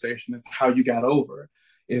Waymakers conversation. Is how you got over,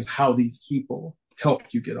 is how these people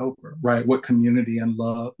helped you get over, right? What community and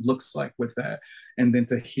love looks like with that. And then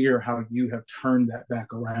to hear how you have turned that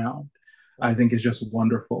back around, I think is just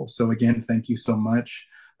wonderful. So again, thank you so much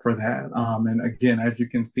for that. And again, as you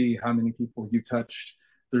can see, how many people you touched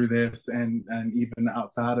through this, and even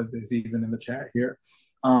outside of this, even in the chat here.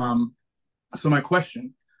 So my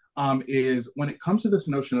question is, when it comes to this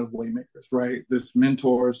notion of waymakers, right? This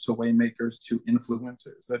mentors to waymakers to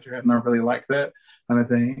influencers that you had, and I really like that kind of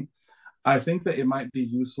thing. I think that it might be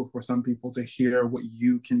useful for some people to hear what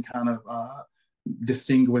you can kind of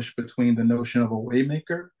distinguish between the notion of a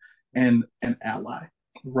waymaker and an ally,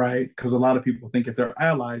 right? Because a lot of people think if they're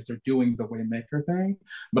allies, they're doing the waymaker thing.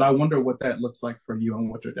 But I wonder what that looks like for you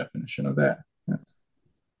and what's your definition of that. Yes.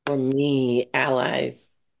 For me,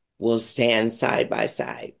 allies will stand side by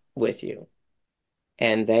side with you,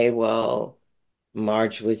 and they will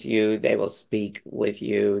march with you. They will speak with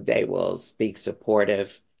you. They will speak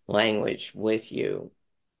supportive language with you,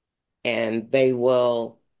 and they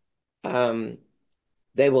will come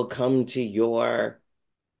to your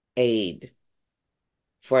aid.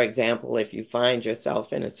 For example, if you find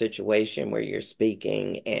yourself in a situation where you're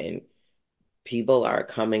speaking and people are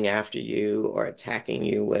coming after you or attacking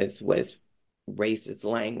you with racist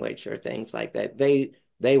language or things like that,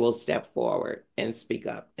 they will step forward and speak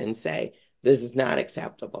up and say, this is not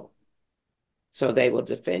acceptable. So they will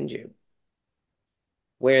defend you.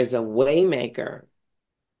 Whereas a waymaker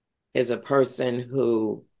is a person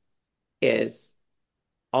who is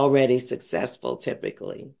already successful,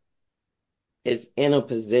 typically, is in a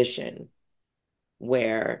position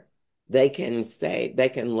where they can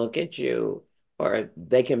look at you, or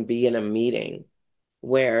they can be in a meeting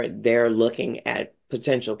where they're looking at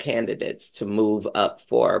potential candidates to move up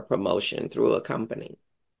for promotion through a company.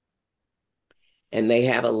 And they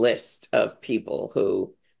have a list of people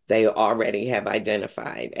who they already have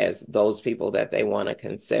identified as those people that they want to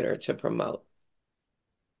consider to promote.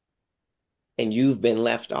 And you've been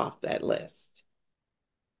left off that list.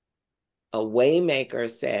 A waymaker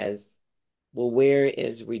says, well, where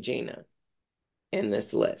is Regina in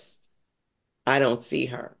this list? I don't see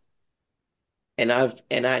her. And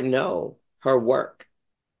I know her work.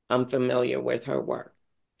 I'm familiar with her work.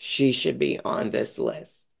 She should be on this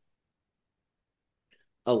list.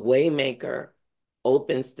 A waymaker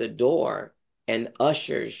opens the door and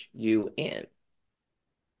ushers you in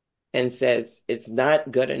and says, it's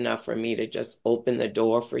not good enough for me to just open the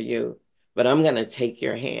door for you, but I'm going to take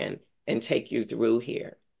your hand and take you through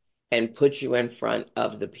here and put you in front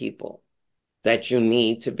of the people that you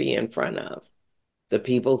need to be in front of, the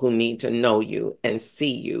people who need to know you and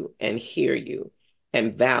see you and hear you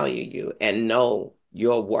and value you and know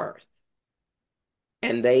your worth.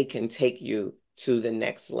 And they can take you to the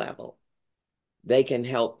next level. They can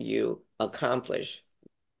help you accomplish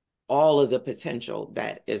all of the potential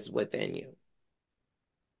that is within you.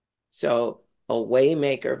 So a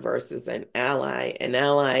waymaker versus an ally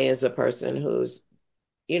is a person who's,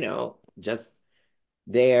 just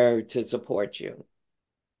there to support you.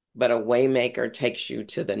 But a waymaker takes you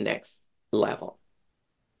to the next level.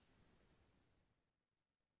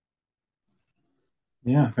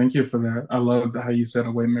 Yeah, thank you for that. I love how you said a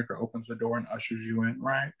waymaker opens the door and ushers you in,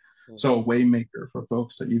 right? Mm-hmm. So a waymaker, for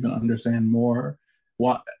folks to even understand more,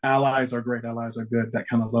 what allies are great, allies are good, that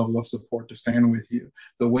kind of level of support to stand with you.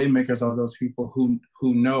 The waymakers are those people who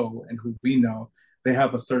know, and who we know, they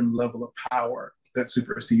have a certain level of power that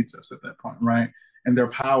supersedes us at that point, right? And their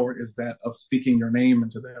power is that of speaking your name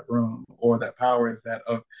into that room, or that power is that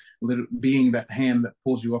of being that hand that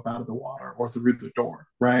pulls you up out of the water or through the door,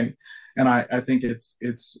 right? And I think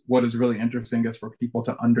it's what is really interesting is for people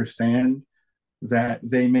to understand that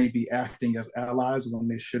they may be acting as allies when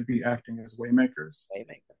they should be acting as waymakers.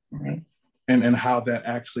 Right? And how that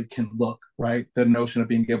actually can look, right? The notion of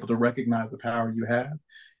being able to recognize the power you have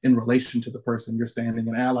in relation to the person you're standing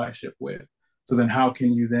in allyship with. So then how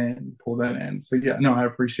can you then pull that in? So yeah, no, I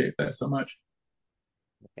appreciate that so much.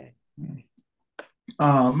 Okay.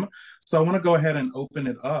 Um, so I want to go ahead and open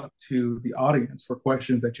it up to the audience for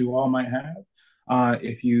questions that you all might have.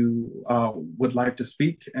 If you would like to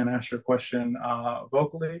speak and ask your question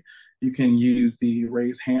vocally, you can use the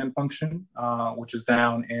raise hand function, which is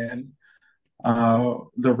down in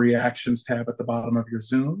the reactions tab at the bottom of your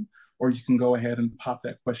Zoom, or you can go ahead and pop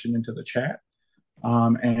that question into the chat.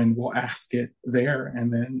 And we'll ask it there,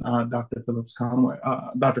 and then Dr.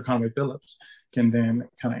 Conway-Phillips can then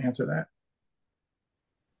kind of answer that.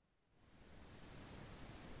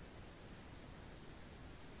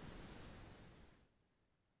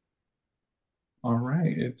 All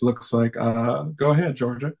right. It looks like, go ahead,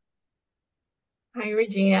 Georgia. Hi,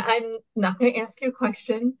 Regina. I'm not going to ask you a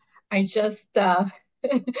question. I just, I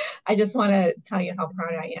just want to tell you how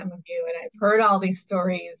proud I am of you. And I've heard all these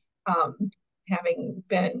stories, having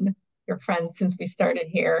been your friend since we started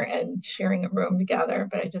here and sharing a room together.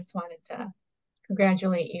 But I just wanted to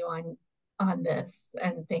congratulate you on this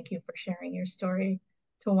and thank you for sharing your story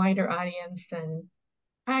to a wider audience. And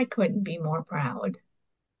I couldn't be more proud.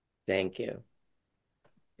 Thank you.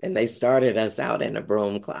 And they started us out in a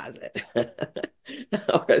broom closet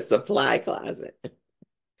or a supply closet.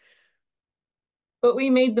 But we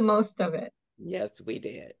made the most of it. Yes, we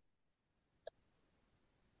did.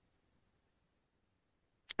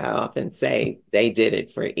 I often say they did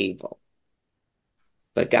it for evil,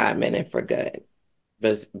 but God meant it for good,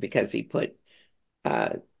 because he put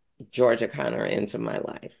Georgia Connor into my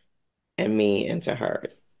life and me into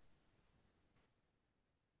hers.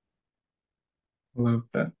 I love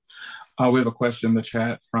that. We have a question in the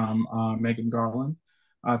chat from Megan Garland.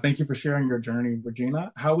 Thank you for sharing your journey,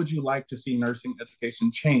 Regina. How would you like to see nursing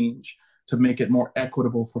education change to make it more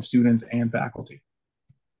equitable for students and faculty?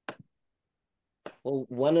 Well,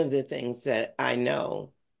 one of the things that I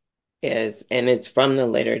know is, and it's from the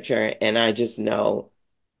literature, and I just know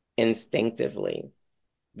instinctively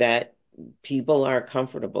that people are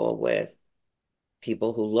comfortable with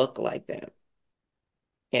people who look like them.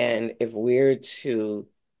 And if we're to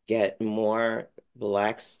get more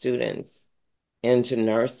Black students into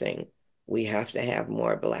nursing, we have to have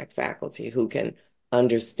more Black faculty who can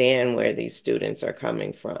understand where these students are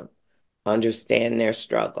coming from, understand their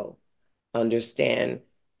struggle, understand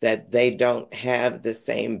that they don't have the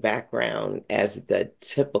same background as the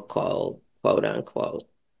typical, quote unquote,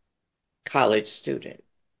 college student.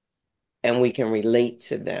 And we can relate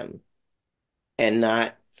to them and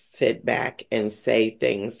not sit back and say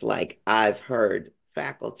things like I've heard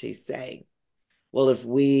faculty say, well, if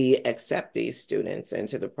we accept these students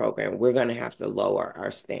into the program, we're going to have to lower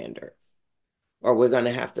our standards, or we're going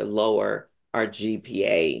to have to lower our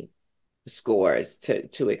GPA scores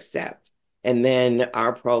to accept. And then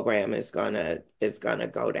our program is gonna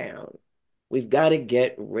go down. We've got to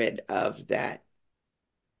get rid of that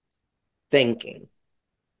thinking.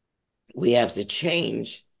 We have to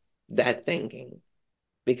change that thinking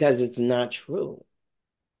because it's not true.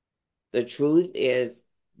 The truth is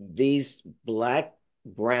these Black,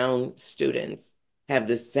 brown students have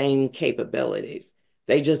the same capabilities.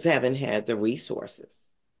 They just haven't had the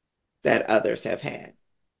resources that others have had.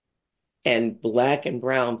 And Black and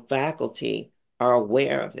brown faculty are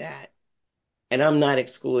aware of that. And I'm not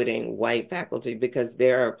excluding white faculty, because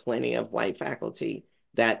there are plenty of white faculty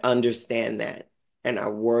that understand that and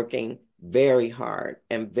are working very hard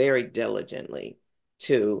and very diligently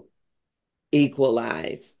to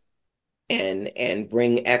equalize and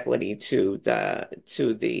bring equity to the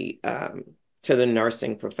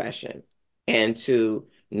nursing profession and to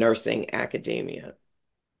nursing academia.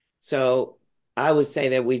 So I would say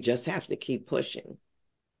that we just have to keep pushing,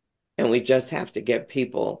 and we just have to get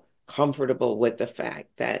people comfortable with the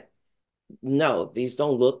fact that no, these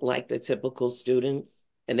don't look like the typical students,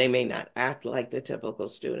 and they may not act like the typical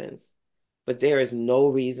students, but there is no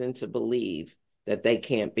reason to believe that they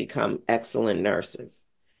can't become excellent nurses,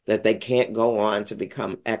 that they can't go on to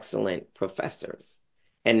become excellent professors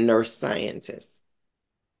and nurse scientists.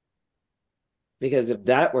 Because if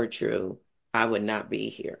that were true, I would not be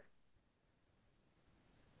here.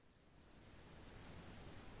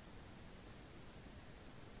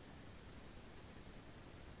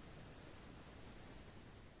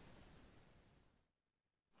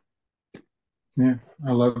 Yeah,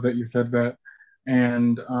 I love that you said that.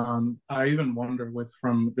 And I even wonder,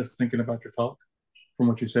 from just thinking about your talk, from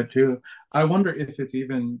what you said too, I wonder if it's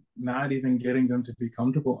even not even getting them to be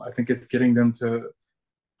comfortable. I think it's getting them to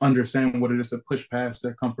understand what it is to push past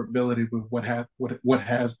their comfortability with what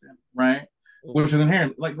has been, right? Which is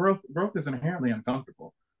inherent. Like growth is inherently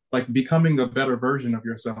uncomfortable. Like becoming a better version of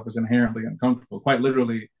yourself is inherently uncomfortable. Quite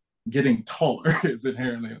literally, getting taller is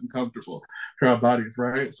inherently uncomfortable for our bodies,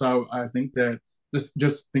 right? So I think that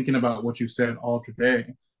just thinking about what you said all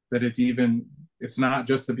today, that it's not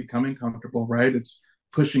just the becoming comfortable, right? It's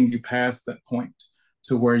pushing you past that point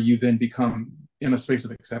to where you then become in a space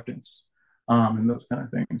of acceptance, and those kind of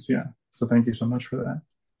things. Yeah. So thank you so much for that.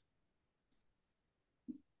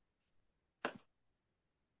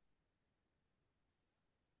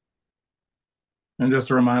 And just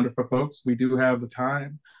a reminder for folks, we do have the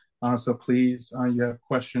time. So please, you have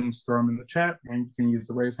questions, throw them in the chat, and you can use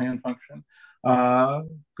the raise hand function.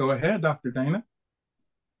 Go ahead, Dr. Dana.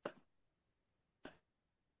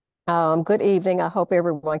 Good evening. I hope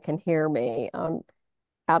everyone can hear me. I'm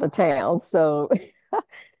out of town, so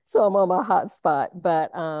so I'm on my hot spot.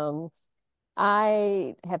 But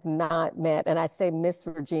I have not met, and I say Miss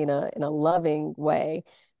Regina in a loving way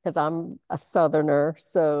because I'm a Southerner.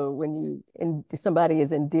 So when somebody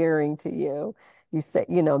is endearing to you, you say,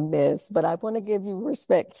 Miss. But I want to give you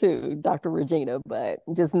respect too, Dr. Regina. But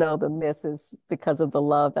just know the Miss is because of the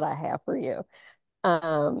love that I have for you.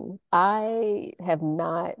 I have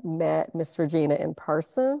not met Miss Regina in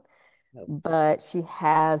person, but she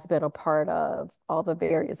has been a part of all the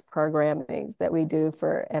various programmings that we do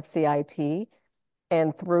for FCIP.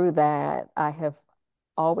 And through that, I have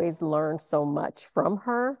always learned so much from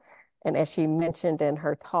her. And as she mentioned in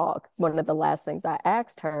her talk, one of the last things I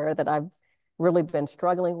asked her that I've really been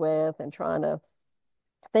struggling with and trying to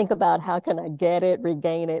think about how can I get it,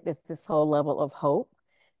 regain it, is this whole level of hope.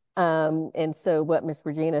 And so what Miss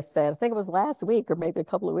Regina said, I think it was last week or maybe a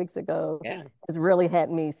couple of weeks ago, has really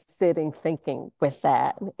had me sitting, thinking with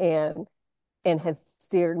that and has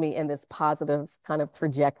steered me in this positive kind of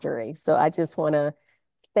trajectory. So I just want to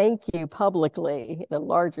thank you publicly in a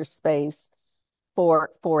larger space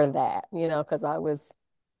for that, because I was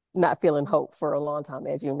not feeling hope for a long time,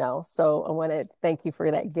 as you know. So I want to thank you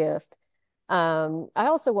for that gift. I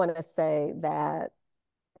also want to say that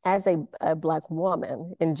as a Black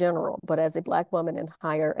woman in general, but as a Black woman in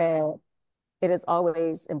higher ed, it is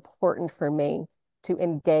always important for me to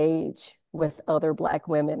engage with other Black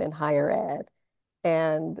women in higher ed.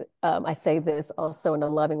 And I say this also in a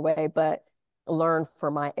loving way, but learn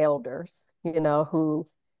from my elders, who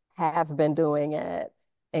have been doing it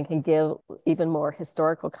and can give even more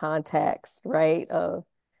historical context, right, of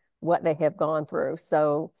what they have gone through.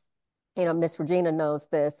 So Miss Regina knows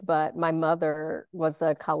this, but my mother was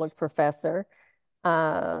a college professor.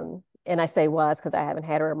 And I say was because I haven't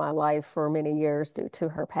had her in my life for many years due to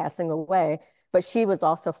her passing away. But she was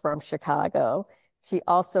also from Chicago. She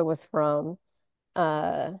also was from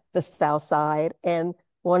the South Side. And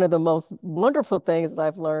one of the most wonderful things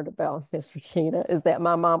I've learned about Miss Regina is that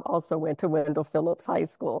my mom also went to Wendell Phillips High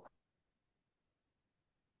School.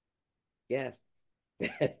 Yes.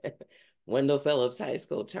 Wendell Phillips High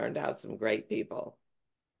School turned out some great people,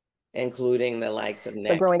 including the likes of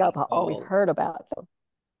So growing up, I always heard about them.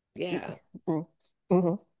 Yeah.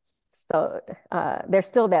 Mm-hmm. So there's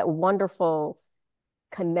still that wonderful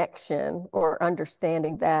connection or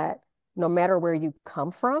understanding that no matter where you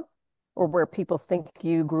come from or where people think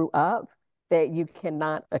you grew up, that you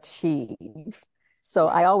cannot achieve. So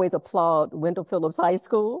I always applaud Wendell Phillips High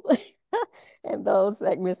School and those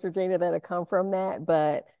like Miss Regina that have come from that.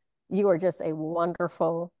 But you are just a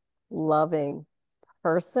wonderful, loving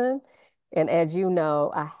person. And as you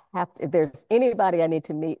know, if there's anybody I need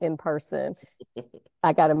to meet in person,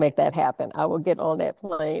 I got to make that happen. I will get on that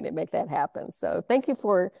plane and make that happen. So thank you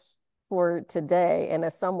for today. And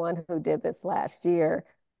as someone who did this last year,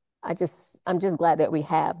 I'm just glad that we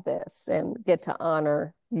have this and get to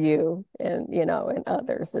honor you and, and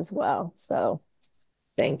others as well. So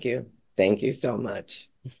thank you. Thank you so much.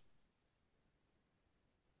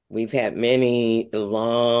 We've had many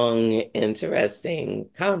long, interesting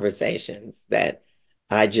conversations that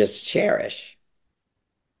I just cherish.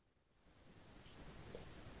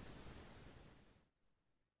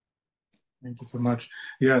 Thank you so much.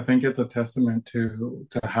 Yeah, I think it's a testament to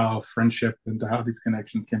how friendship and to how these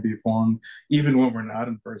connections can be formed, even when we're not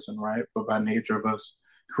in person, right? But by nature of us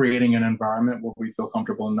creating an environment where we feel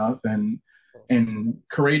comfortable enough and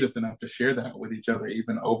courageous enough to share that with each other,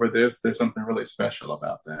 even over this, there's something really special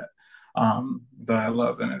about that that I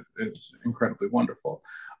love, and it's incredibly wonderful.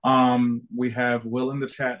 We have Will in the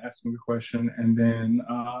chat asking a question, and then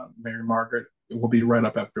Mary Margaret will be right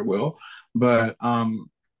up after Will. But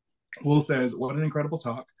Will says, what an incredible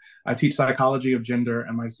talk. I teach psychology of gender,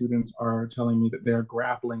 and my students are telling me that they're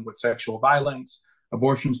grappling with sexual violence,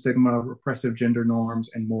 abortion stigma, repressive gender norms,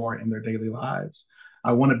 and more in their daily lives.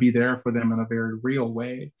 I want to be there for them in a very real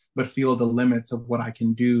way, but feel the limits of what I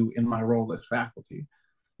can do in my role as faculty.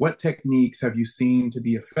 What techniques have you seen to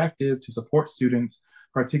be effective to support students,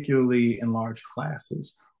 particularly in large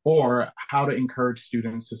classes? or how to encourage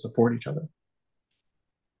students to support each other?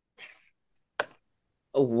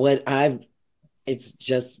 It's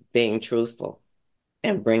just being truthful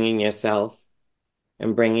and bringing yourself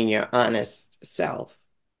and bringing your honest self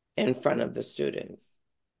in front of the students.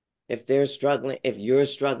 If you're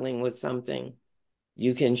struggling with something,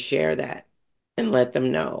 you can share that and let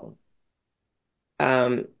them know.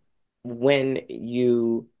 When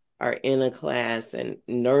you are in a class, and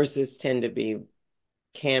nurses can be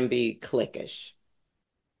cliquish,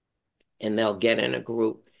 and they'll get in a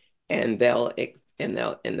group, and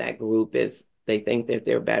that group they think that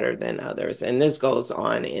they're better than others. And this goes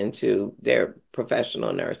on into their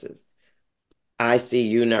professional nurses.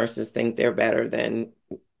 ICU nurses think they're better than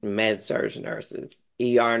med-surg nurses.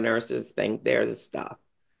 ER nurses think they're the stuff.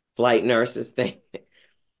 Flight nurses think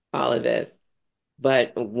all of this.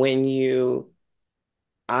 But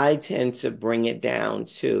I tend to bring it down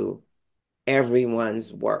to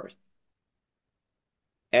everyone's worth.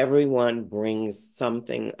 Everyone brings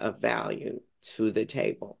something of value to the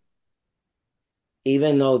table.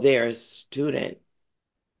 Even though they're a student,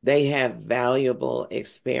 they have valuable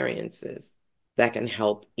experiences that can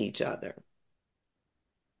help each other.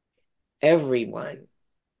 Everyone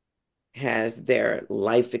has their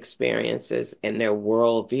life experiences and their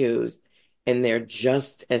worldviews, and they're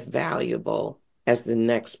just as valuable as the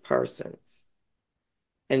next person's.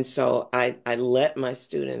 And so I let my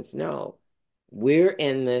students know, we're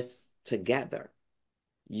in this together.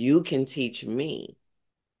 You can teach me,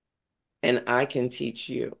 and I can teach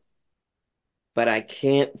you, but I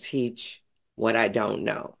can't teach what I don't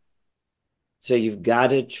know. So you've got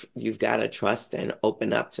to trust and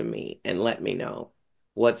open up to me and let me know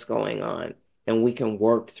what's going on, and we can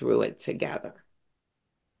work through it together.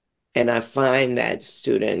 And I find that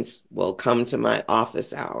students will come to my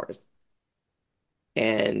office hours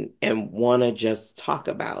and want to just talk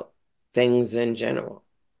about things in general.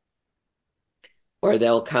 Or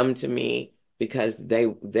they'll come to me because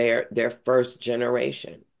they're first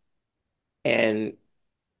generation, and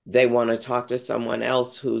they want to talk to someone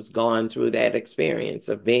else who's gone through that experience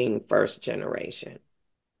of being first generation.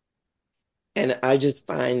 And I just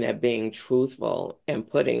find that being truthful and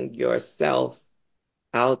putting yourself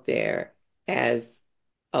out there as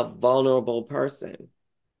a vulnerable person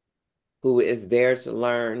who is there to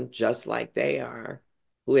learn just like they are,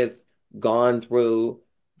 who has gone through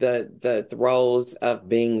the throes of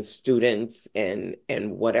being students and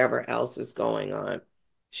whatever else is going on.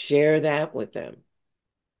 Share that with them.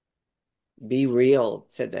 Be real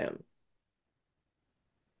to them.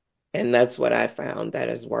 And that's what I found that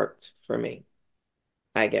has worked for me.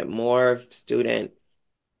 I get more student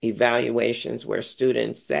evaluations where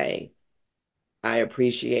students say, I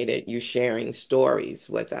appreciated you sharing stories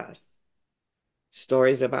with us.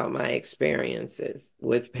 Stories about my experiences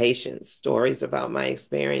with patients, stories about my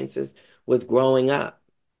experiences with growing up,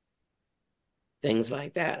 things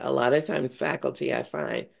like that. A lot of times faculty, I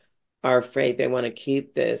find, are afraid. They want to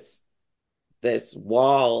keep this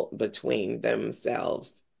wall between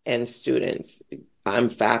themselves and students. I'm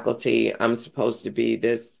faculty. I'm supposed to be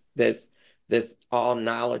this all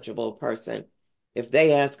knowledgeable person. If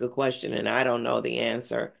they ask a question and I don't know the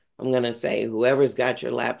answer, I'm going to say, whoever's got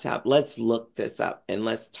your laptop, let's look this up and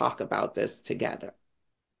let's talk about this together,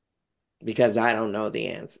 because I don't know the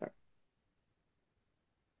answer.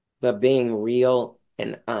 But being real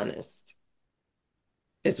and honest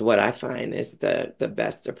is what I find is the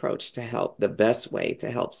best approach to help, the best way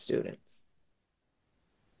to help students.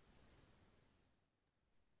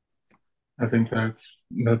 I think that's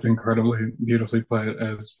incredibly beautifully put,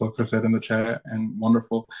 as folks have said in the chat, and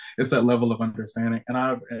wonderful. It's that level of understanding,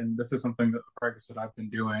 and this is something that the practice that I've been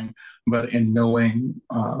doing, but in knowing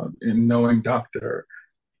Dr.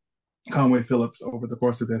 Conway-Phillips over the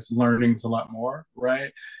course of this, learning a lot more,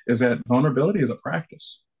 right? Is that vulnerability is a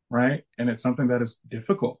practice, right? And it's something that is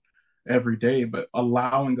difficult every day, but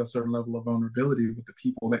allowing a certain level of vulnerability with the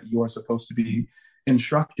people that you are supposed to be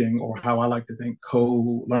instructing, or how I like to think,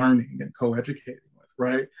 co-learning and co-educating with,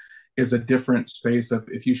 right? Is a different space of,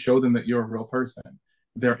 if you show them that you're a real person,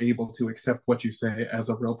 they're able to accept what you say as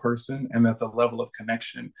a real person. And that's a level of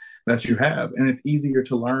connection that you have. And it's easier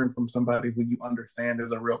to learn from somebody who you understand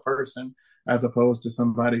as a real person, as opposed to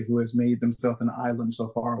somebody who has made themselves an island so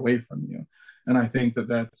far away from you. And I think that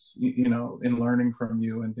that's, in learning from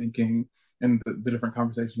you and thinking, and the different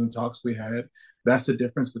conversations and talks we had, that's the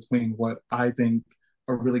difference between what I think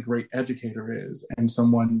a really great educator is and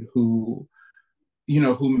someone who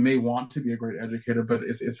may want to be a great educator, but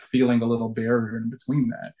is feeling a little barrier in between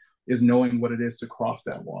that, is knowing what it is to cross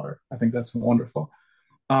that water. I think that's wonderful.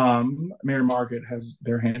 Mary Margaret has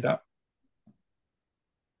their hand up.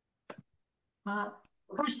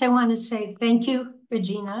 First, I want to say thank you,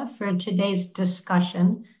 Regina, for today's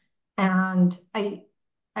discussion. And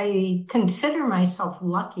I consider myself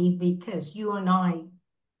lucky because you and I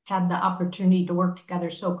had the opportunity to work together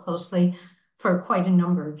so closely for quite a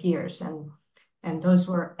number of years. And those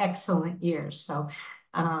were excellent years. So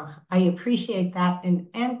I appreciate that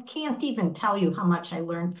and can't even tell you how much I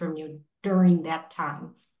learned from you during that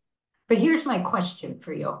time. But here's my question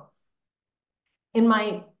for you. In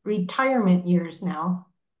my retirement years now,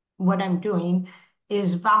 what I'm doing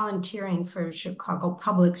is volunteering for Chicago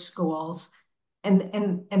Public Schools and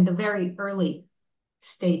the very early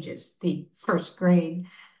stages, the first grade,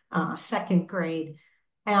 second grade.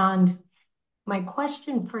 And my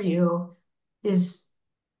question for you is,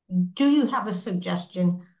 do you have a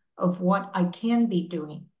suggestion of what I can be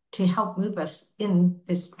doing to help move us in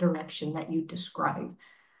this direction that you describe?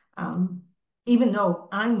 Even though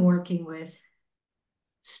I'm working with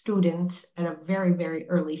students at a very, very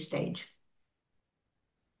early stage.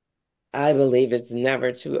 I believe it's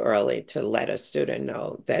never too early to let a student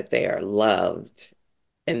know that they are loved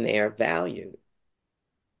and they are valued.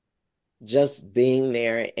 Just being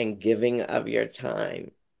there and giving of your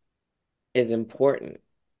time is important.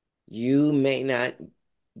 You may not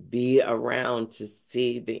be around to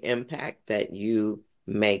see the impact that you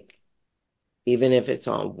make, even if it's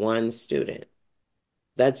on one student.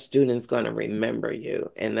 That student's going to remember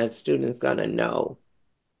you, and that student's going to know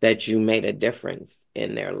that you made a difference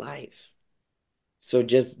in their life. So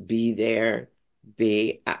just be there.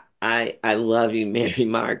 I love you, Mary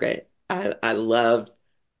Margaret. I loved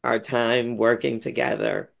our time working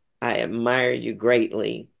together. I admire you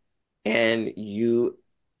greatly. And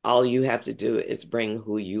all you have to do is bring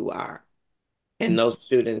who you are. And those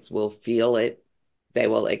students will feel it, they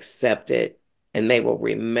will accept it, and they will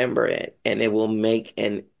remember it, and it will make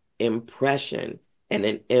an impression and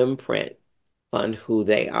an imprint on who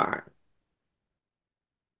they are.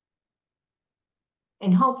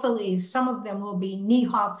 And hopefully some of them will be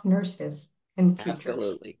Niehoff nurses in the future.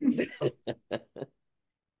 Absolutely.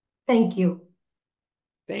 Thank you.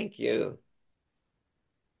 Thank you.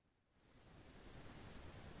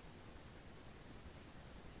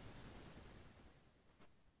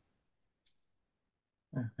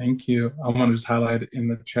 Thank you. I want to just highlight in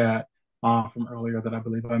the chat from earlier that I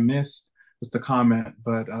believe I missed just a comment,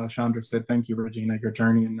 but Chandra said, thank you, Regina. Your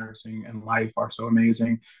journey in nursing and life are so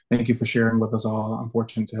amazing. Thank you for sharing with us all. I'm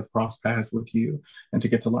fortunate to have crossed paths with you and to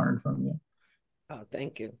get to learn from you. Oh,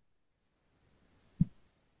 thank you.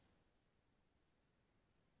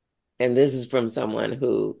 And this is from someone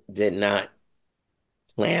who did not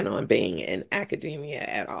plan on being in academia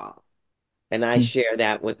at all. And I share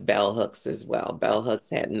that with Bell Hooks as well. Bell Hooks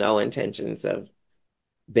had no intentions of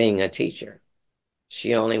being a teacher.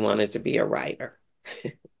 She only wanted to be a writer.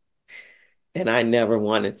 And I never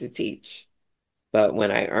wanted to teach. But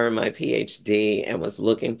when I earned my PhD and was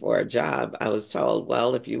looking for a job, I was told,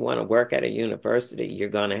 well, if you want to work at a university, you're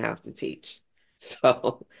going to have to teach.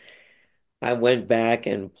 So I went back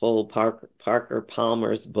and pulled Parker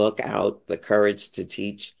Palmer's book out, The Courage to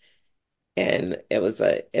Teach. And it was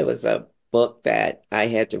a book that I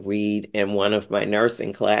had to read in one of my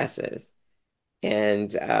nursing classes.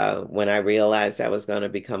 And when I realized I was going to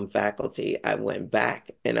become faculty, I went back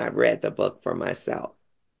and I read the book for myself.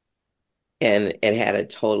 And it had a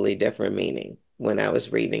totally different meaning when I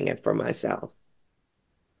was reading it for myself.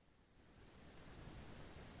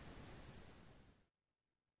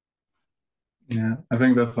 Yeah, I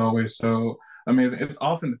think that's always so amazing. It's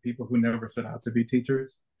often the people who never set out to be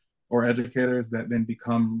teachers or educators that then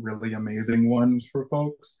become really amazing ones for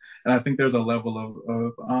folks. And I think there's a level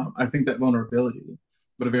of I think that vulnerability,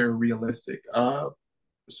 but a very realistic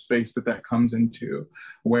space that comes into,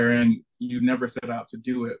 wherein you never set out to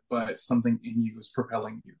do it, but something in you is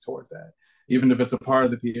propelling you toward that. Even if it's a part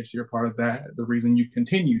of the PhD or part of that, the reason you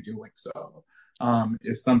continue doing so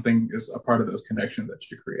is a part of those connections that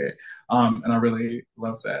you create. And I really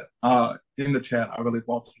love that. In the chat, I believe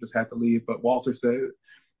Walter just had to leave, but Walter said,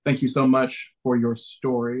 thank you so much for your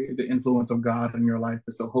story. The influence of God in your life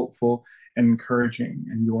is so hopeful and encouraging,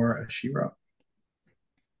 and you are a hero.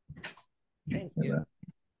 Thank you.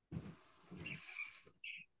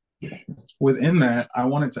 Within that, I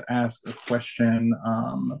wanted to ask a question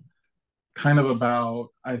kind of about,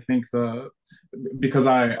 I think because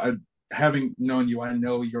I having known you, I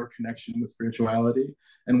know your connection with spirituality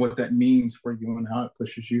and what that means for you and how it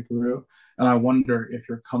pushes you through. And I wonder if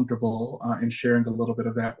you're comfortable in sharing a little bit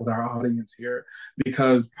of that with our audience here,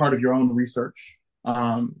 because part of your own research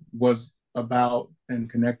was about and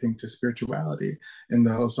connecting to spirituality.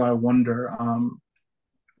 So I wonder,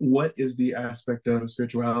 what is the aspect of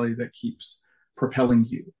spirituality that keeps propelling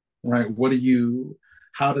you, right?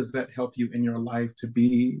 How does that help you in your life to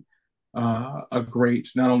be not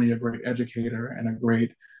only a great educator and a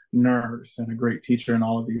great nurse and a great teacher and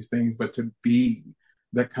all of these things, but to be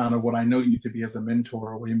that kind of what I know you to be as a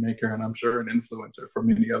mentor, a waymaker, and I'm sure an influencer for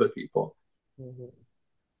many other people.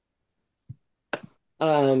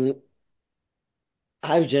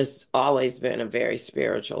 I've just always been a very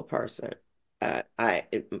spiritual person.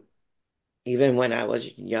 Even when I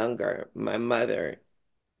was younger, my mother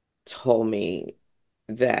told me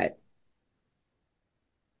that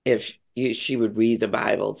she would read the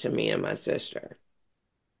Bible to me and my sister.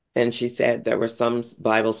 And she said there were some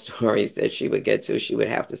Bible stories that she would get to, she would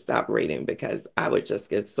have to stop reading because I would just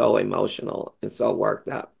get so emotional and so worked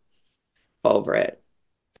up over it.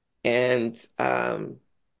 And,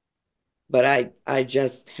 but I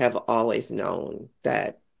just have always known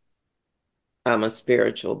that I'm a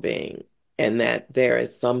spiritual being and that there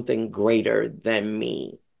is something greater than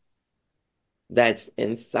me that's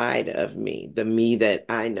inside of me, the me that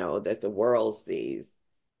I know that the world sees.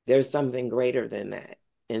 There's something greater than that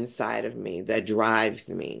inside of me that drives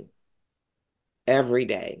me every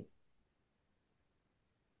day.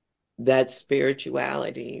 That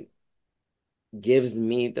spirituality gives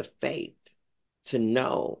me the faith to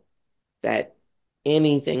know that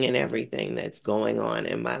anything and everything that's going on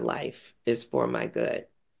in my life is for my good.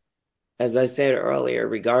 As I said earlier,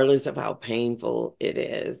 regardless of how painful it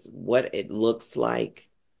is, what it looks like,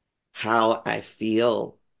 how I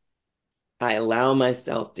feel, I allow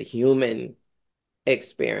myself the human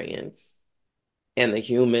experience and the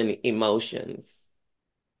human emotions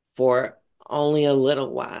for only a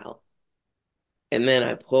little while. And then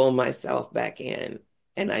I pull myself back in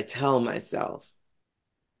and I tell myself,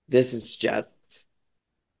 this is just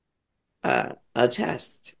a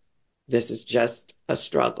test. This is just a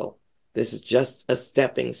struggle. This is just a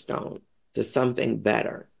stepping stone to something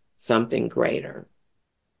better, something greater.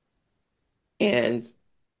 And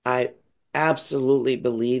I absolutely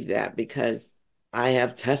believe that because I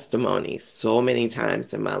have testimony so many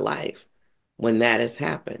times in my life when that has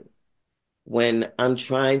happened. When I'm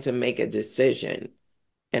trying to make a decision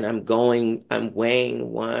and I'm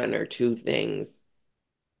weighing one or two things,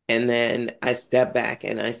 and then I step back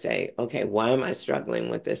and I say, okay, why am I struggling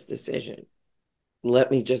with this decision?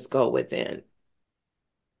 Let me just go within.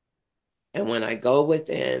 And when I go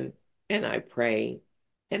within and I pray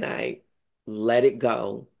and I let it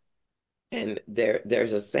go, and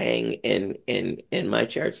there's a saying in my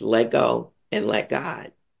church, let go and let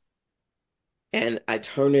God. And I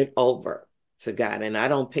turn it over to God and I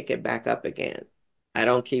don't pick it back up again. I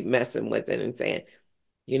don't keep messing with it and saying,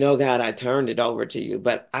 God, I turned it over to you,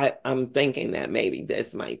 but I'm thinking that maybe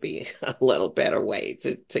this might be a little better way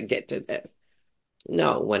to get to this.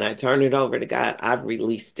 No, when I turn it over to God, I've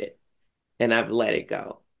released it and I've let it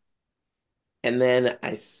go. And then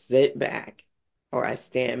I sit back or I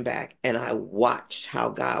stand back and I watch how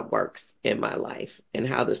God works in my life and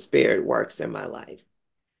how the Spirit works in my life.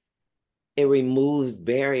 It removes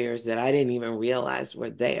barriers that I didn't even realize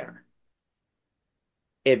were there.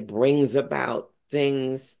 It brings about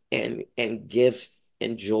things and gifts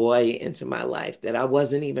and joy into my life that I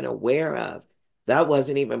wasn't even aware of. That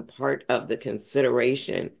wasn't even part of the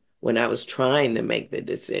consideration when I was trying to make the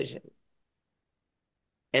decision.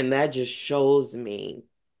 And that just shows me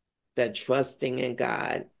that trusting in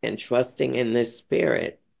God and trusting in this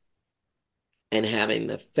Spirit and having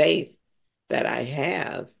the faith that I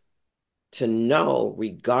have to know,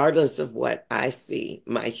 regardless of what I see,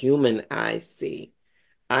 my human eyes see,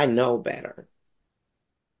 I know better.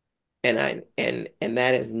 And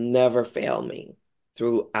that has never failed me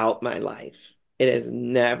throughout my life. It has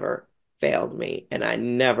never failed me, and I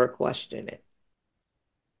never question it.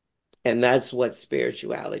 And that's what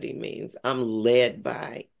spirituality means. I'm led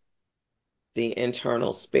by the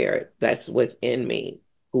internal spirit that's within me,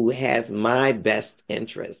 who has my best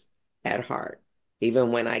interest at heart,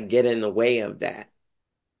 even when I get in the way of that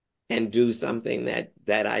and do something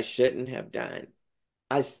that I shouldn't have done.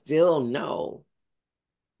 I still know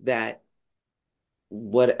that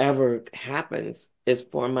whatever happens is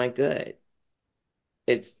for my good.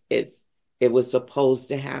 It was supposed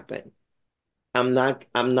to happen. I'm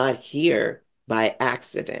not here by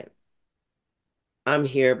accident. I'm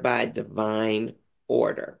here by divine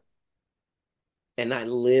order. And I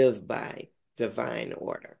live by divine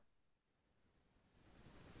order.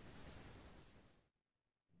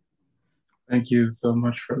 Thank you so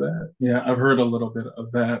much for that. Yeah, I've heard a little bit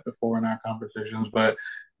of that before in our conversations, but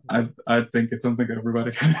I think it's something that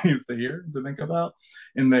everybody kind of needs to hear, to think about,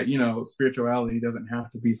 and that, you know, spirituality doesn't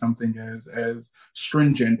have to be something as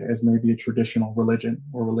stringent as maybe a traditional religion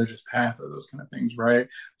or religious path or those kind of things, right?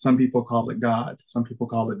 Some people call it God, some people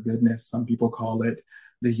call it goodness, some people call it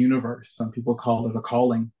the universe, some people call it a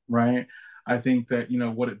calling, right? I think that, you know,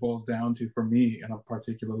 what it boils down to for me in a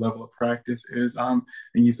particular level of practice is and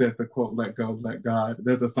you said the quote, let go, let God.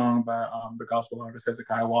 There's a song by the gospel artist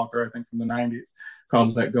Hezekiah Walker, I think from the 90s,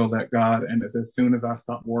 called Let Go, Let God. And it's as soon as I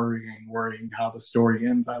stop worrying how the story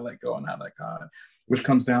ends, I let go and I let God, which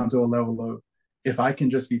comes down to a level of, if I can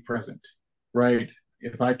just be present, right?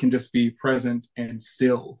 If I can just be present and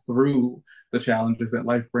still through the challenges that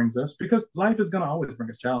life brings us, because life is going to always bring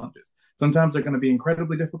us challenges. Sometimes they're going to be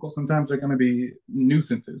incredibly difficult. Sometimes they're going to be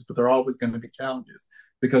nuisances, but they're always going to be challenges,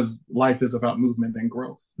 because life is about movement and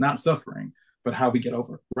growth, not suffering, but how we get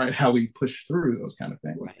over, right? How we push through those kind of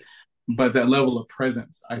things. Right. But that level of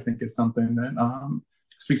presence, I think, is something that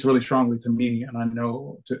speaks really strongly to me, and I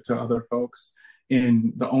know to other folks,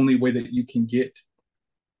 in the only way that you can get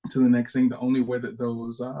to the next thing, the only way that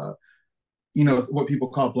those you know, what people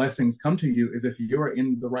call blessings come to you is if you're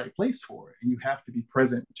in the right place for it, and you have to be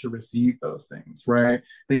present to receive those things, right?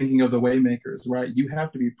 Thinking of the Waymakers, right? You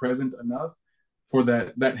have to be present enough for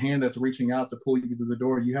that hand that's reaching out to pull you through the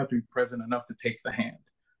door. You have to be present enough to take the hand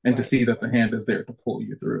and to see that the hand is there to pull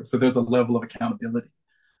you through. So there's a level of accountability,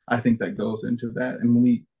 I think, that goes into that. And when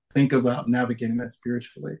we think about navigating that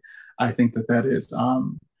spiritually, I think that is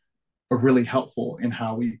really helpful in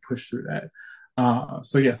how we push through that.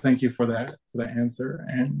 So yeah, thank you for that answer.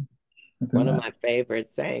 And one of my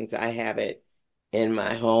favorite sayings, I have it in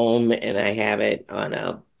my home and I have it on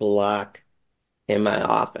a block in my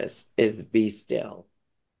office, is be still.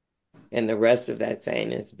 And the rest of that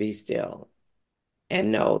saying is be still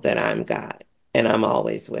and know that I'm God and I'm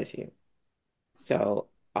always with you. So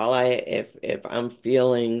if I'm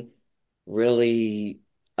feeling really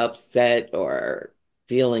upset or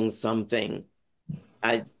feeling something,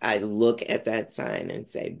 I look at that sign and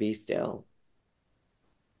say, be still.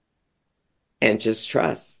 And just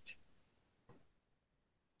trust.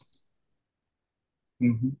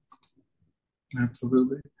 Mm-hmm.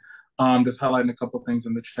 Absolutely. Just highlighting a couple of things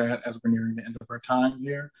in the chat as we're nearing the end of our time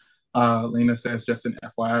here. Lena says, just an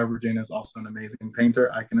FYI, Regina is also an amazing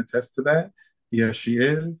painter. I can attest to that. Yes, she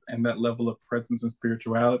is. And that level of presence and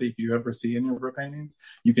spirituality, if you ever see any of her paintings,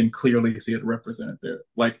 you can clearly see it represented there.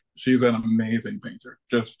 Like, she's an amazing painter.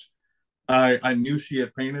 Just, I knew she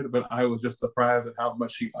had painted, but I was just surprised at how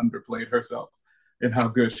much she underplayed herself and how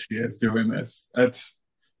good she is doing this.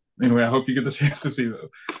 Anyway, I hope you get the chance to see them.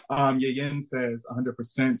 Yayin says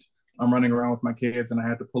 100%. I'm running around with my kids and I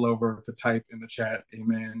had to pull over to type in the chat.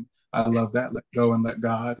 Amen. I love that. Let go and let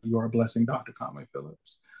God. You are a blessing, Dr.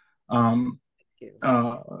 Conway-Phillips.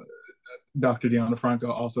 Dr. Deanna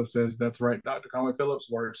Franco also says, that's right, Dr. Conway-Phillips,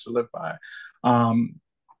 words to live by.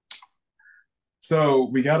 So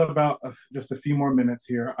we got about just a few more minutes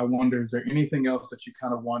here. I wonder, is there anything else that you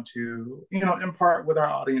kind of want to, you know, impart with our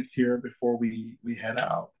audience here before we head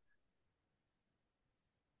out?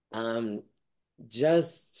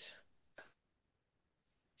 Just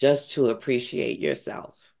to appreciate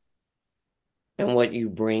yourself and what you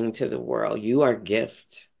bring to the world. You are a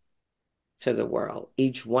gift to the world.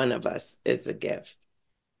 Each one of us is a gift.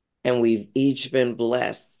 And we've each been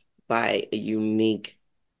blessed by a unique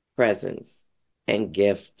presence and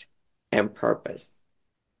gift and purpose.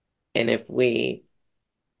 And if we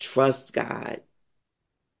trust God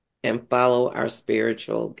and follow our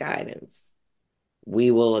spiritual guidance, we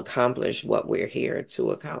will accomplish what we're here to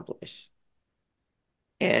accomplish.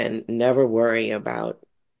 And never worry about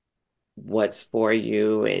what's for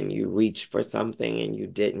you and you reach for something and you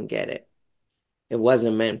didn't get it. It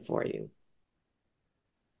wasn't meant for you.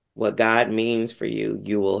 What God means for you,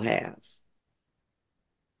 you will have.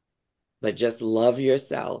 But just love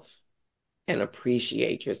yourself and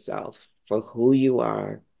appreciate yourself for who you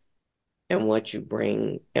are and what you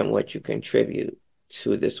bring and what you contribute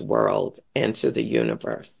to this world and to the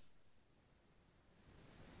universe.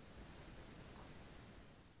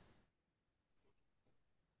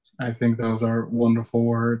 I think those are wonderful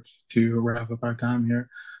words to wrap up our time here.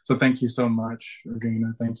 So thank you so much,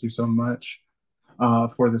 Regina. Thank you so much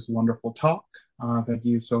for this wonderful talk. Thank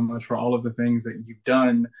you so much for all of the things that you've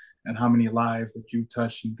done and how many lives that you've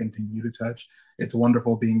touched and continue to touch. It's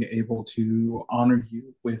wonderful being able to honor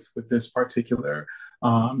you with this particular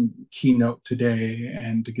keynote today,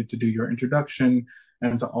 and to get to do your introduction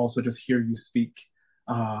and to also just hear you speak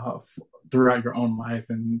throughout your own life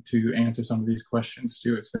and to answer some of these questions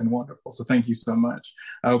too. It's been wonderful. So thank you so much.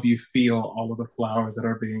 I hope you feel all of the flowers that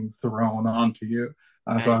are being thrown onto you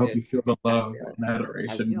So I hope you feel the love and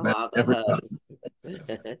adoration I feel that all the every hugs.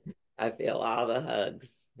 I feel all the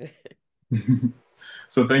hugs.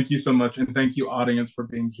 So thank you so much. And thank you, audience, for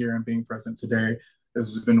being here and being present today.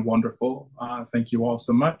 This has been wonderful. Thank you all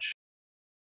so much.